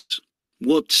 Jones.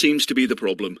 What seems to be the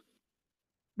problem?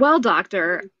 well,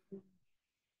 doctor,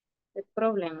 El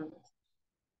problema.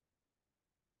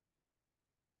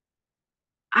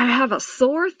 I have a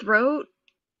sore throat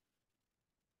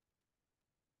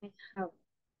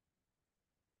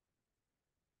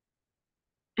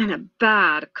and a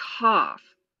bad cough.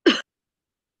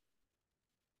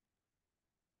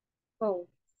 Oh,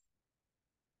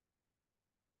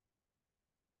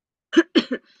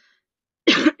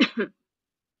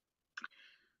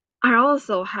 I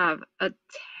also have a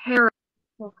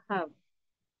oh, have.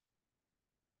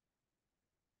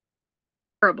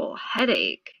 terrible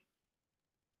headache.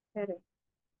 Espere.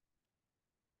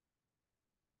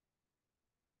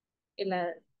 Y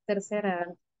la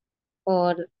tercera,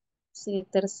 o sí,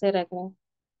 tercera, creo.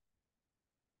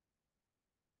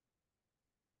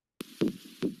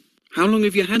 How long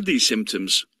have you had these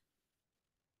symptoms?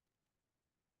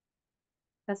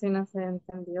 Casi no se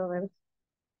entendió, ¿verdad?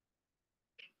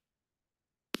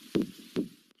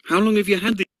 How long have you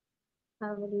had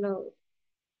Hablo.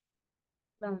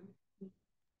 No.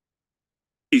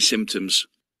 these symptoms?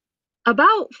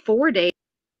 About 4 days.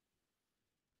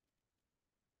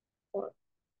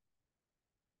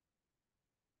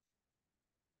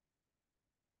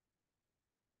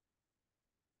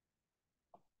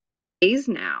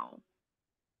 Now,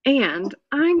 and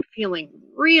I'm feeling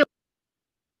really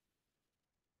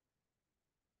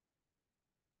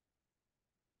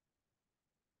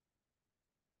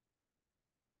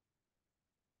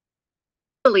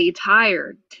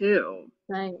tired too.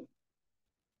 Ay.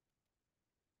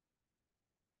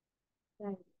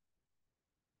 Ay.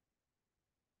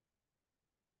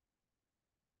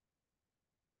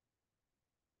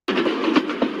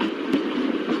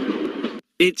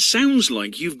 It sounds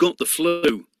like you've got the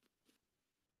flu.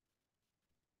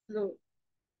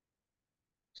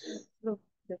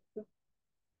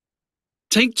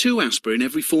 Take 2 aspirin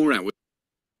every 4 hours.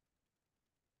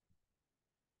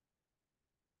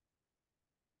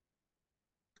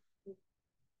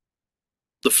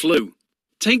 The flu.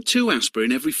 Take 2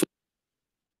 aspirin every 4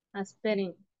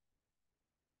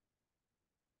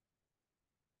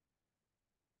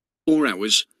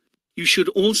 hours. You should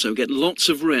also get lots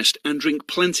of rest and drink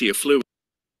plenty of fluid.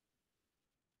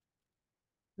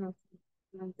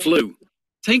 Flu.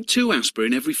 Take 2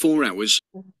 aspirin every 4 hours.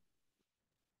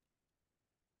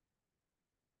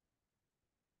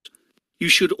 You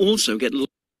should also get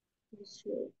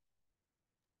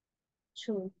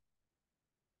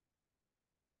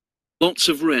lots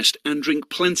of rest and drink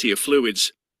plenty of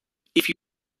fluids. If you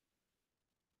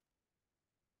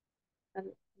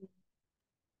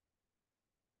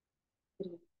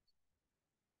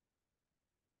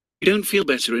don't feel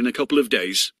better in a couple of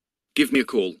days, give me a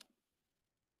call.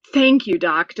 Thank you,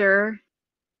 doctor.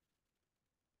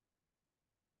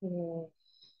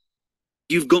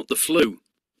 You've got the flu.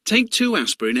 Take 2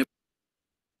 aspirin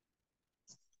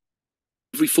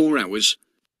every 4 hours.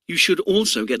 You should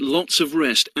also get lots of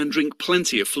rest and drink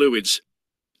plenty of fluids.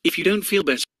 If you don't feel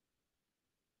better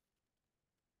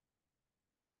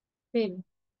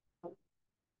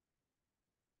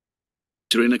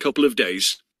in a couple of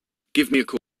days, give me a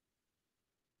call.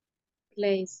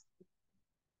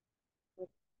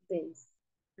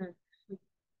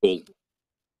 Call.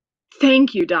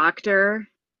 Thank you, doctor.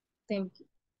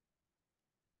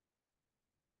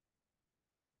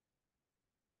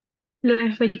 ¿Lo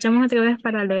escuchamos otra vez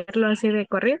para leerlo así de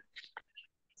corrido?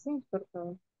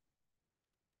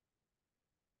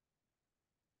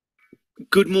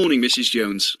 Good morning, Mrs.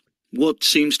 Jones. What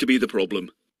seems to be the problem?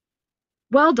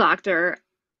 Well, doctor,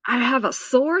 I have a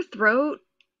sore throat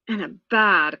and a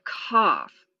bad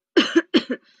cough.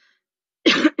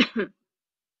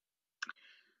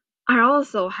 I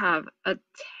also have a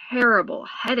terrible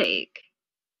headache.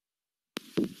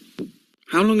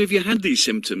 How long have you had these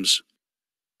symptoms?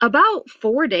 About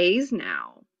 4 days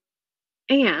now.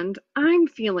 And I'm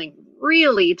feeling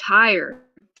really tired,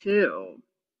 too.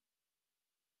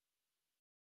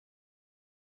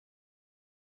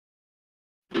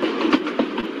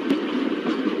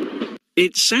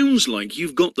 It sounds like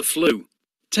you've got the flu.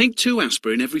 Take 2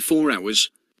 aspirin every 4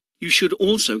 hours. You should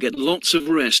also get lots of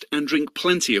rest and drink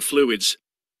plenty of fluids.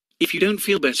 If you don't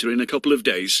feel better in a couple of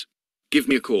days, give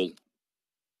me a call.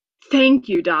 Thank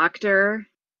you, doctor.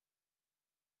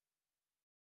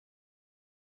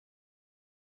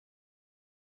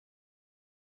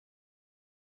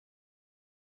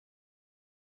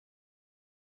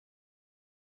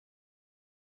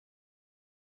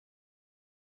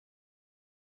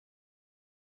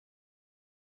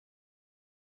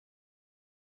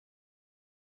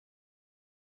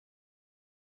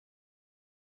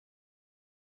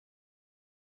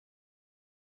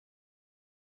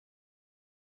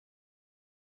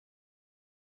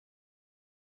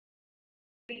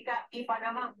 Y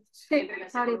Panamá. Entre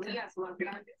las economías más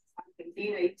grandes,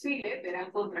 Argentina y Chile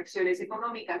verán contracciones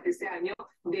económicas este año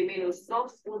de menos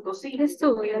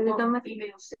 2.5% y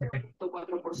menos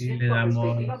 0.4%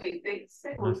 respectivamente,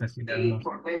 según el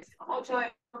informe. 8 de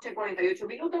la noche, 48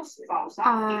 minutos, pausa y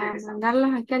regresamos.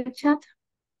 Mandarlas aquí al chat.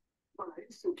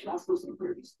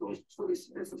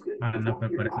 No,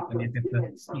 pero por eso tenía que estar.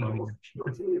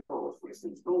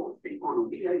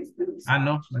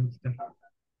 No.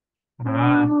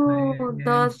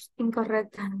 Dos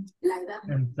incorrectas.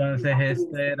 Entonces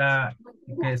era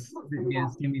que es bien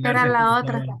similar. Era la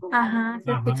otra. Ajá,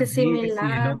 se escucha similar.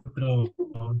 Y el otro,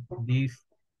 this.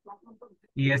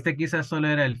 Y este quizás solo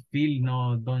era el feel,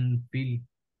 no don't feel.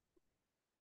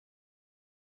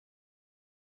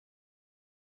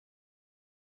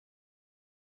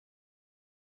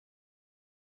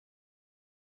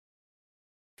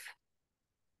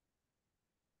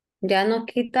 Ya nos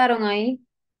quitaron ahí.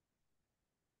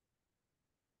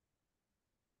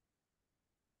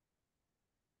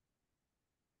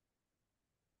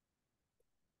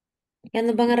 Ya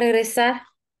nos van a regresar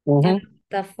en la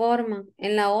plataforma.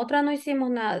 En la otra no hicimos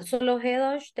nada. Solo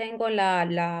G2 tengo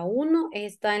la 1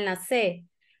 está en la C.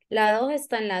 La 2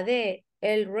 está en la D.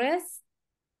 El rest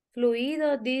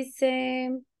fluido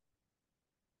dice...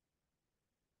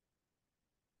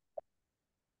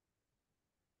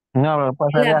 No, lo que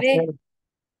pasa La sería B. hacer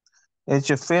el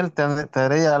you feel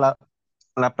sería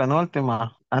la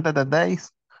penúltima. Antes de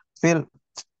days, feel.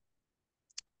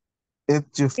 It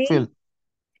you feel.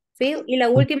 Feel. Y la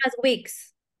última es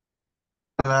weeks.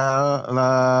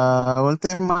 La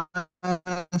última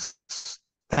es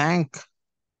thank.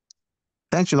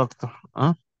 Thank you, doctor.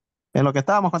 ¿Ah? En lo que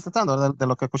estábamos contestando, de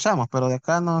lo que escuchamos, pero de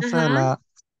acá no sé, Ajá.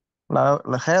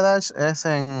 la headache es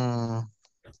en...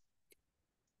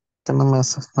 que no me...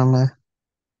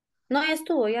 No, ya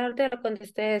estuvo, ya ahorita le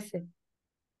contesté ese.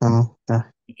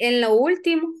 Ya. En lo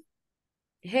último,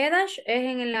 headache es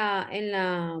en la En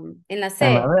la C.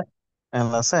 D,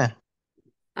 en la C.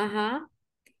 Ajá.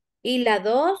 Y la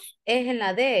 2 es en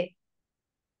la D.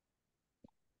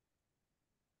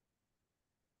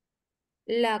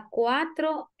 La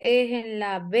 4 es en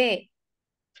la B.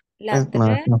 La No,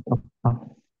 3,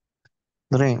 no.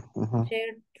 Drink. Ujú.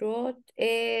 shared throat,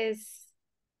 es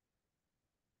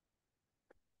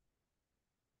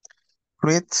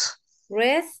Fruits.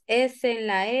 rest, es en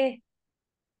la E.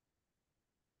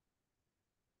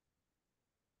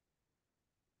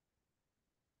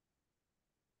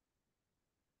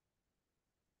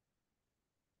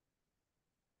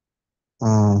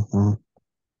 Ujú.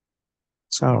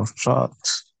 Soft throat.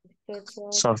 Shared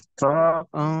throat, Soft throat.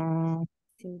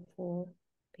 simple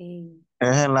pain.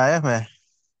 Es en la F.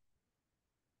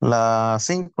 La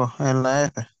 5 en la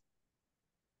F.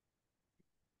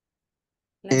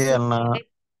 Y La 5.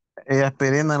 y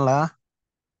aspirina en la A.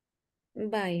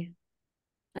 Vaya.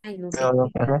 Ay, no, qué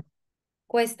Creo que sí.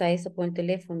 cuesta eso por el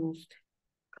teléfono usted.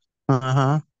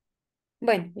 Ajá.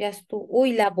 Bueno, ya estuvo.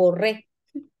 Uy, la borré.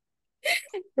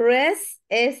 Rest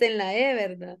es en la E,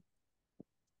 ¿verdad?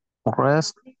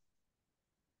 Rest.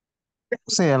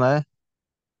 Sí, en la E.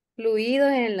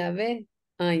 Fluidos en la B.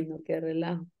 Ay, no, qué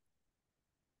relajo.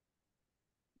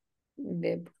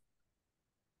 Ve,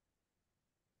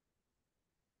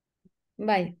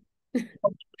 vaya.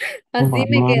 Así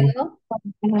me Ujú. quedó.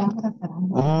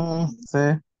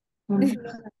 Sí.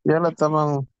 Ya le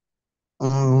toman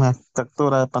una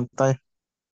captura de pantalla.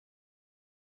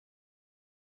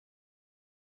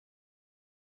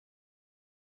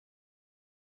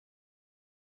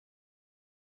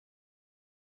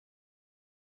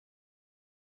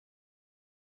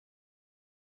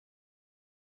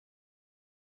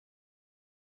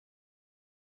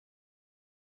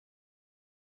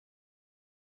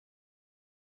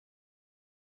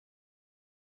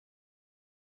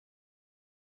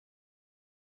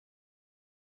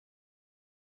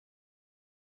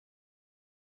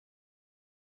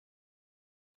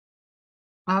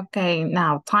 Okay,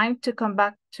 now time to come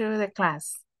back to the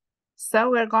class. So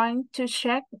we're going to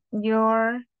check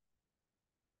the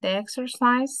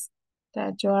exercise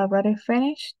that you already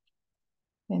finished.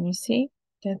 Let me see.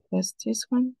 That was this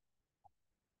one.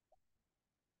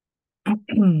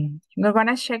 We're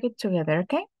gonna check it together,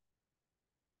 okay?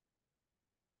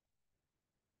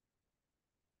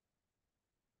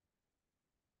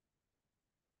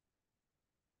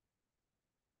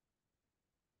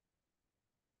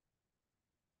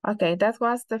 Okay, that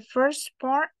was the first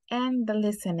part and the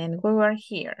listening. We were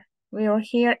here. We were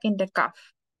here in the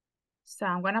cuff. So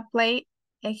I'm gonna play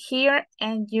it here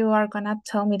and you are gonna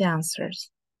tell me the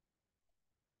answers.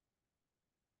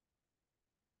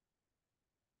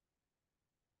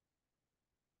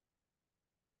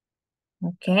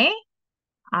 Okay.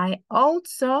 I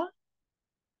also,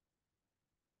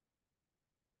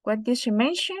 what did she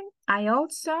mention? I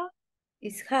also,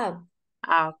 Is have.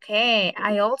 okay.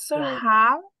 I also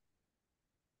have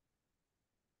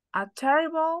a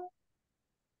terrible,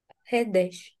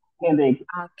 Headache. Headache.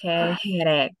 okay,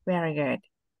 headache. Very good.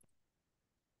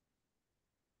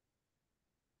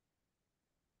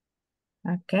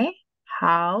 Okay.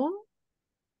 How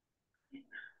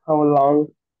How long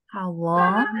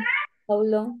How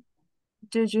long?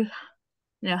 do you,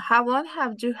 no, how long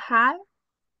have you had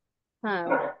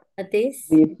At this?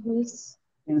 this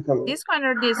income? this one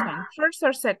or this one? First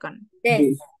or second?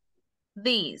 This.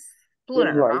 These, This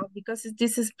plural, one. because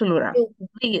this is plural. Two.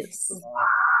 These.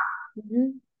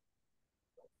 Mhm.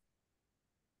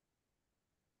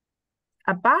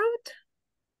 About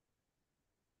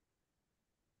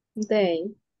They.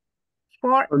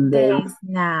 4 Or they. days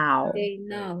now. They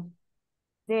know.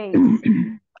 Days.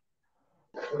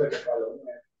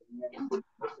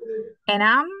 And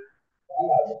I'm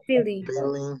Feeling.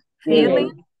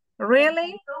 feeling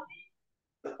really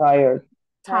Tired.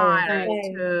 tired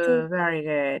Tired. too. Very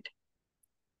good.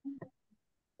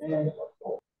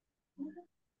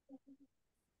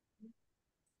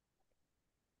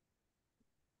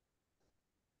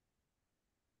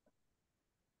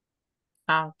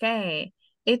 Okay.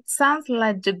 It sounds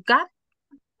like you got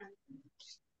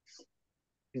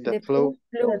The flu.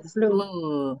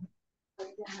 flu.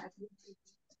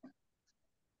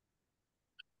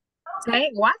 Say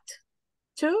what?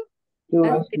 Two?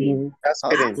 Aspirin.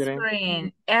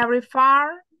 Aspirin. Every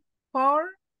 4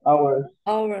 Hours.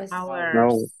 Hours.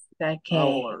 hours.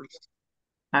 Okay.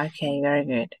 Okay, very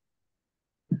good.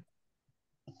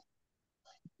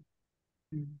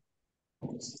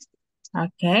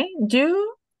 Okay,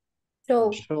 you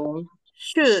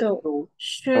should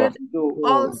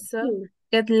also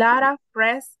get a lot of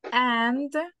rest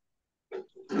and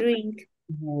Drink.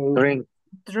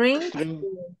 drink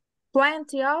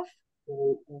plenty of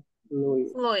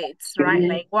fluids, right?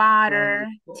 Like water,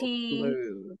 tea,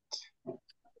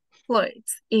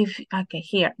 fluids. Okay,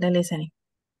 here, the listening.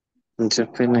 If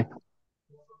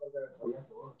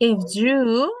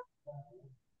you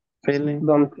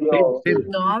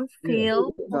don't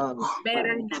feel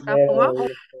better in a couple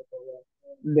of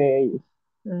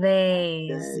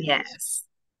days, yes.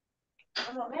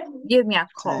 Give me a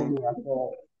call.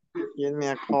 Give me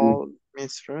a call,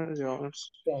 Mr.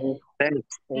 Jones.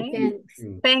 Okay.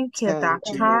 Thank you,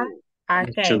 doctor.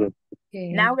 Okay.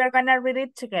 Now we're gonna read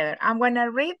it together. I'm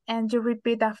gonna read and you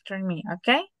repeat after me,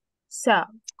 okay? So,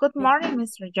 good morning,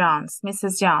 Mr. Jones,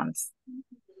 Mrs. Jones.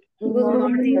 Good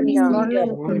morning, Mr.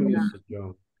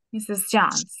 Jones. Mrs.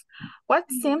 Jones, what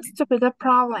seems to be the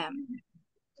problem?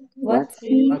 What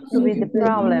seems to be the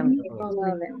problem?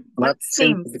 What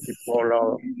seems?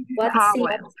 Problem.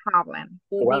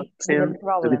 What seems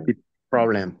to be the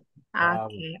problem?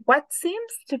 Okay. What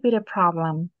seems to be the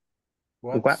problem?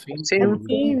 What seems to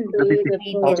be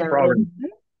the problem?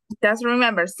 Just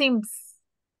remember, seems.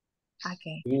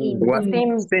 Okay. What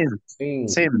seems?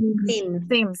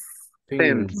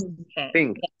 Okay.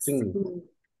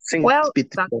 Well,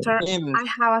 doctor, I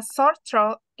have a sore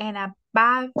throat and a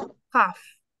bad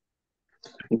cough.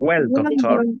 Well,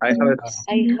 doctor, I have a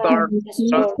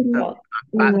sore throat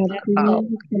and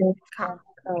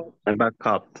bad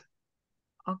cough.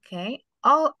 Okay.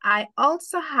 Oh, I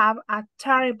also have a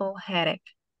terrible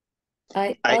headache.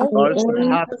 I also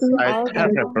have a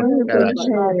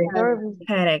terrible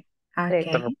headache.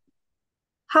 Okay.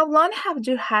 How long have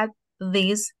you had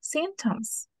these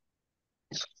symptoms?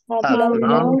 How long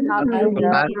have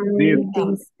you had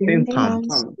these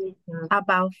symptoms?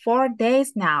 About 4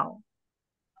 days now.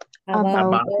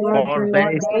 About 4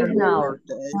 days now.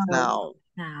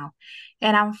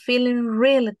 And I'm feeling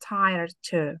really tired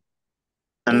too.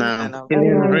 And I'm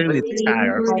feeling really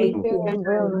tired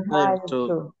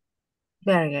too.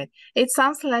 Very good. It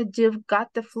sounds like you've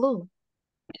got the flu.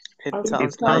 It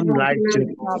sounds like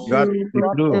you got the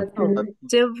flu.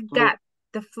 You've got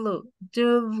the flu.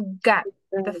 You've got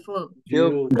the flu.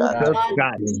 You've got the flu.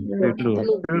 You've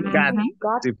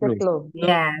got the flu.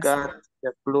 Yes.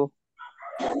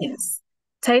 Yes.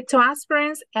 Take 2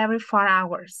 aspirins every 4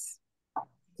 hours.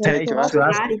 Take 2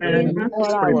 aspirins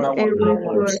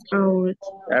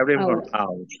every 4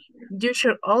 hours. You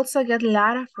should also get a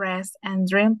lot of rest and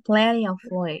drink plenty of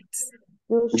fluids.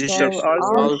 You should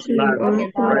also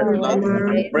drink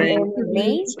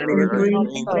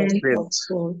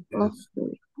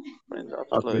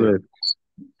fluids.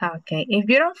 Okay. If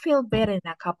you don't feel better in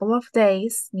a couple of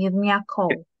days, give me a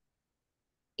call.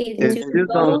 If you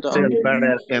don't feel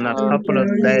better in a couple of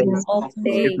days,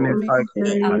 give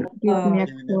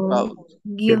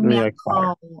me a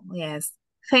call. Yes.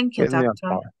 Thank you,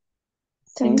 doctor.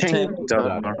 Thank you,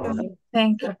 doctor.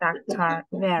 Thank you, doctor.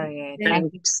 Very good.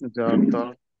 Thanks,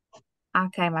 doctor.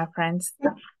 Okay, my friends.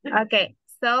 Okay,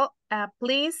 so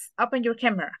please open your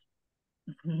camera.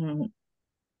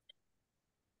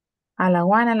 A la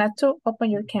 1, a la 2, open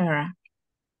your camera.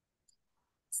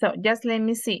 So just let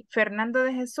me see. Fernando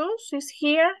de Jesus is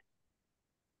here.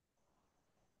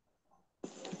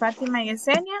 Fátima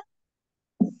Yesenia?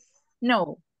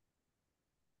 No.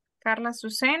 Carla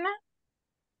Susana?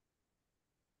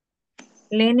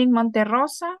 Lenin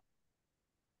Monterrosa?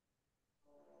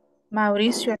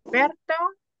 Mauricio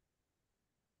Alberto?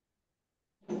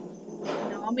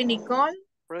 Naomi Nicole?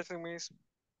 Present, Miss.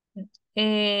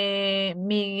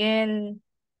 Miguel.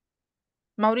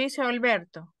 Mauricio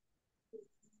Alberto?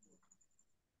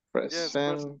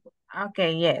 Present.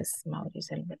 Okay, yes,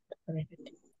 Mauricio Alberto.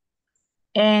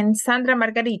 And Sandra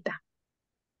Margarita?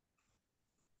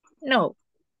 No.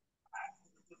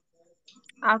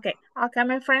 Okay,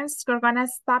 my friends, we're gonna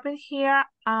stop it here.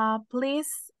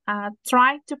 Please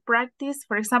try to practice,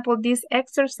 for example, this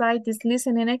exercise, this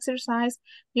listening exercise,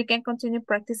 you can continue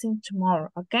practicing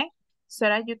tomorrow, okay? So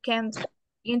that you can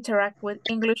interact with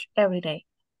English every day,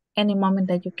 any moment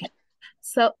that you can.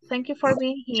 So thank you for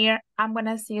being here. I'm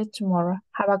gonna see you tomorrow.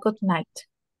 Have a good night.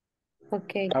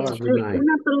 Okay. Have a good night.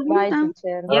 Bye,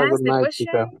 teacher. Yes, good night,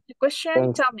 teacher. the question,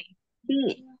 Thanks. tell me.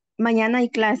 Sí, mañana hay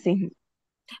clase.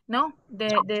 No,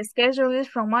 the schedule is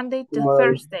from Monday to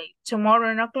Thursday.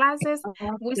 Tomorrow no classes.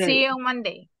 We see you on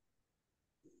Monday.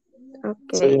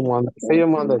 See you Monday. See you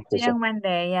Monday, See teacher. you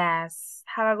Monday. Yes.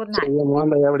 Have a good See night. you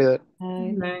Monday, everybody.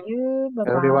 Thank you. Bye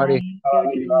Everybody.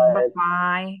 bye. Bye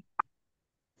bye.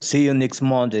 See you next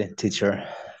Monday, teacher.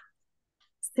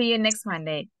 See you next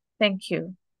Monday. Thank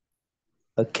you.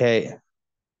 Okay.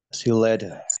 See you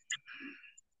later.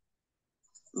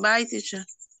 Bye, teacher.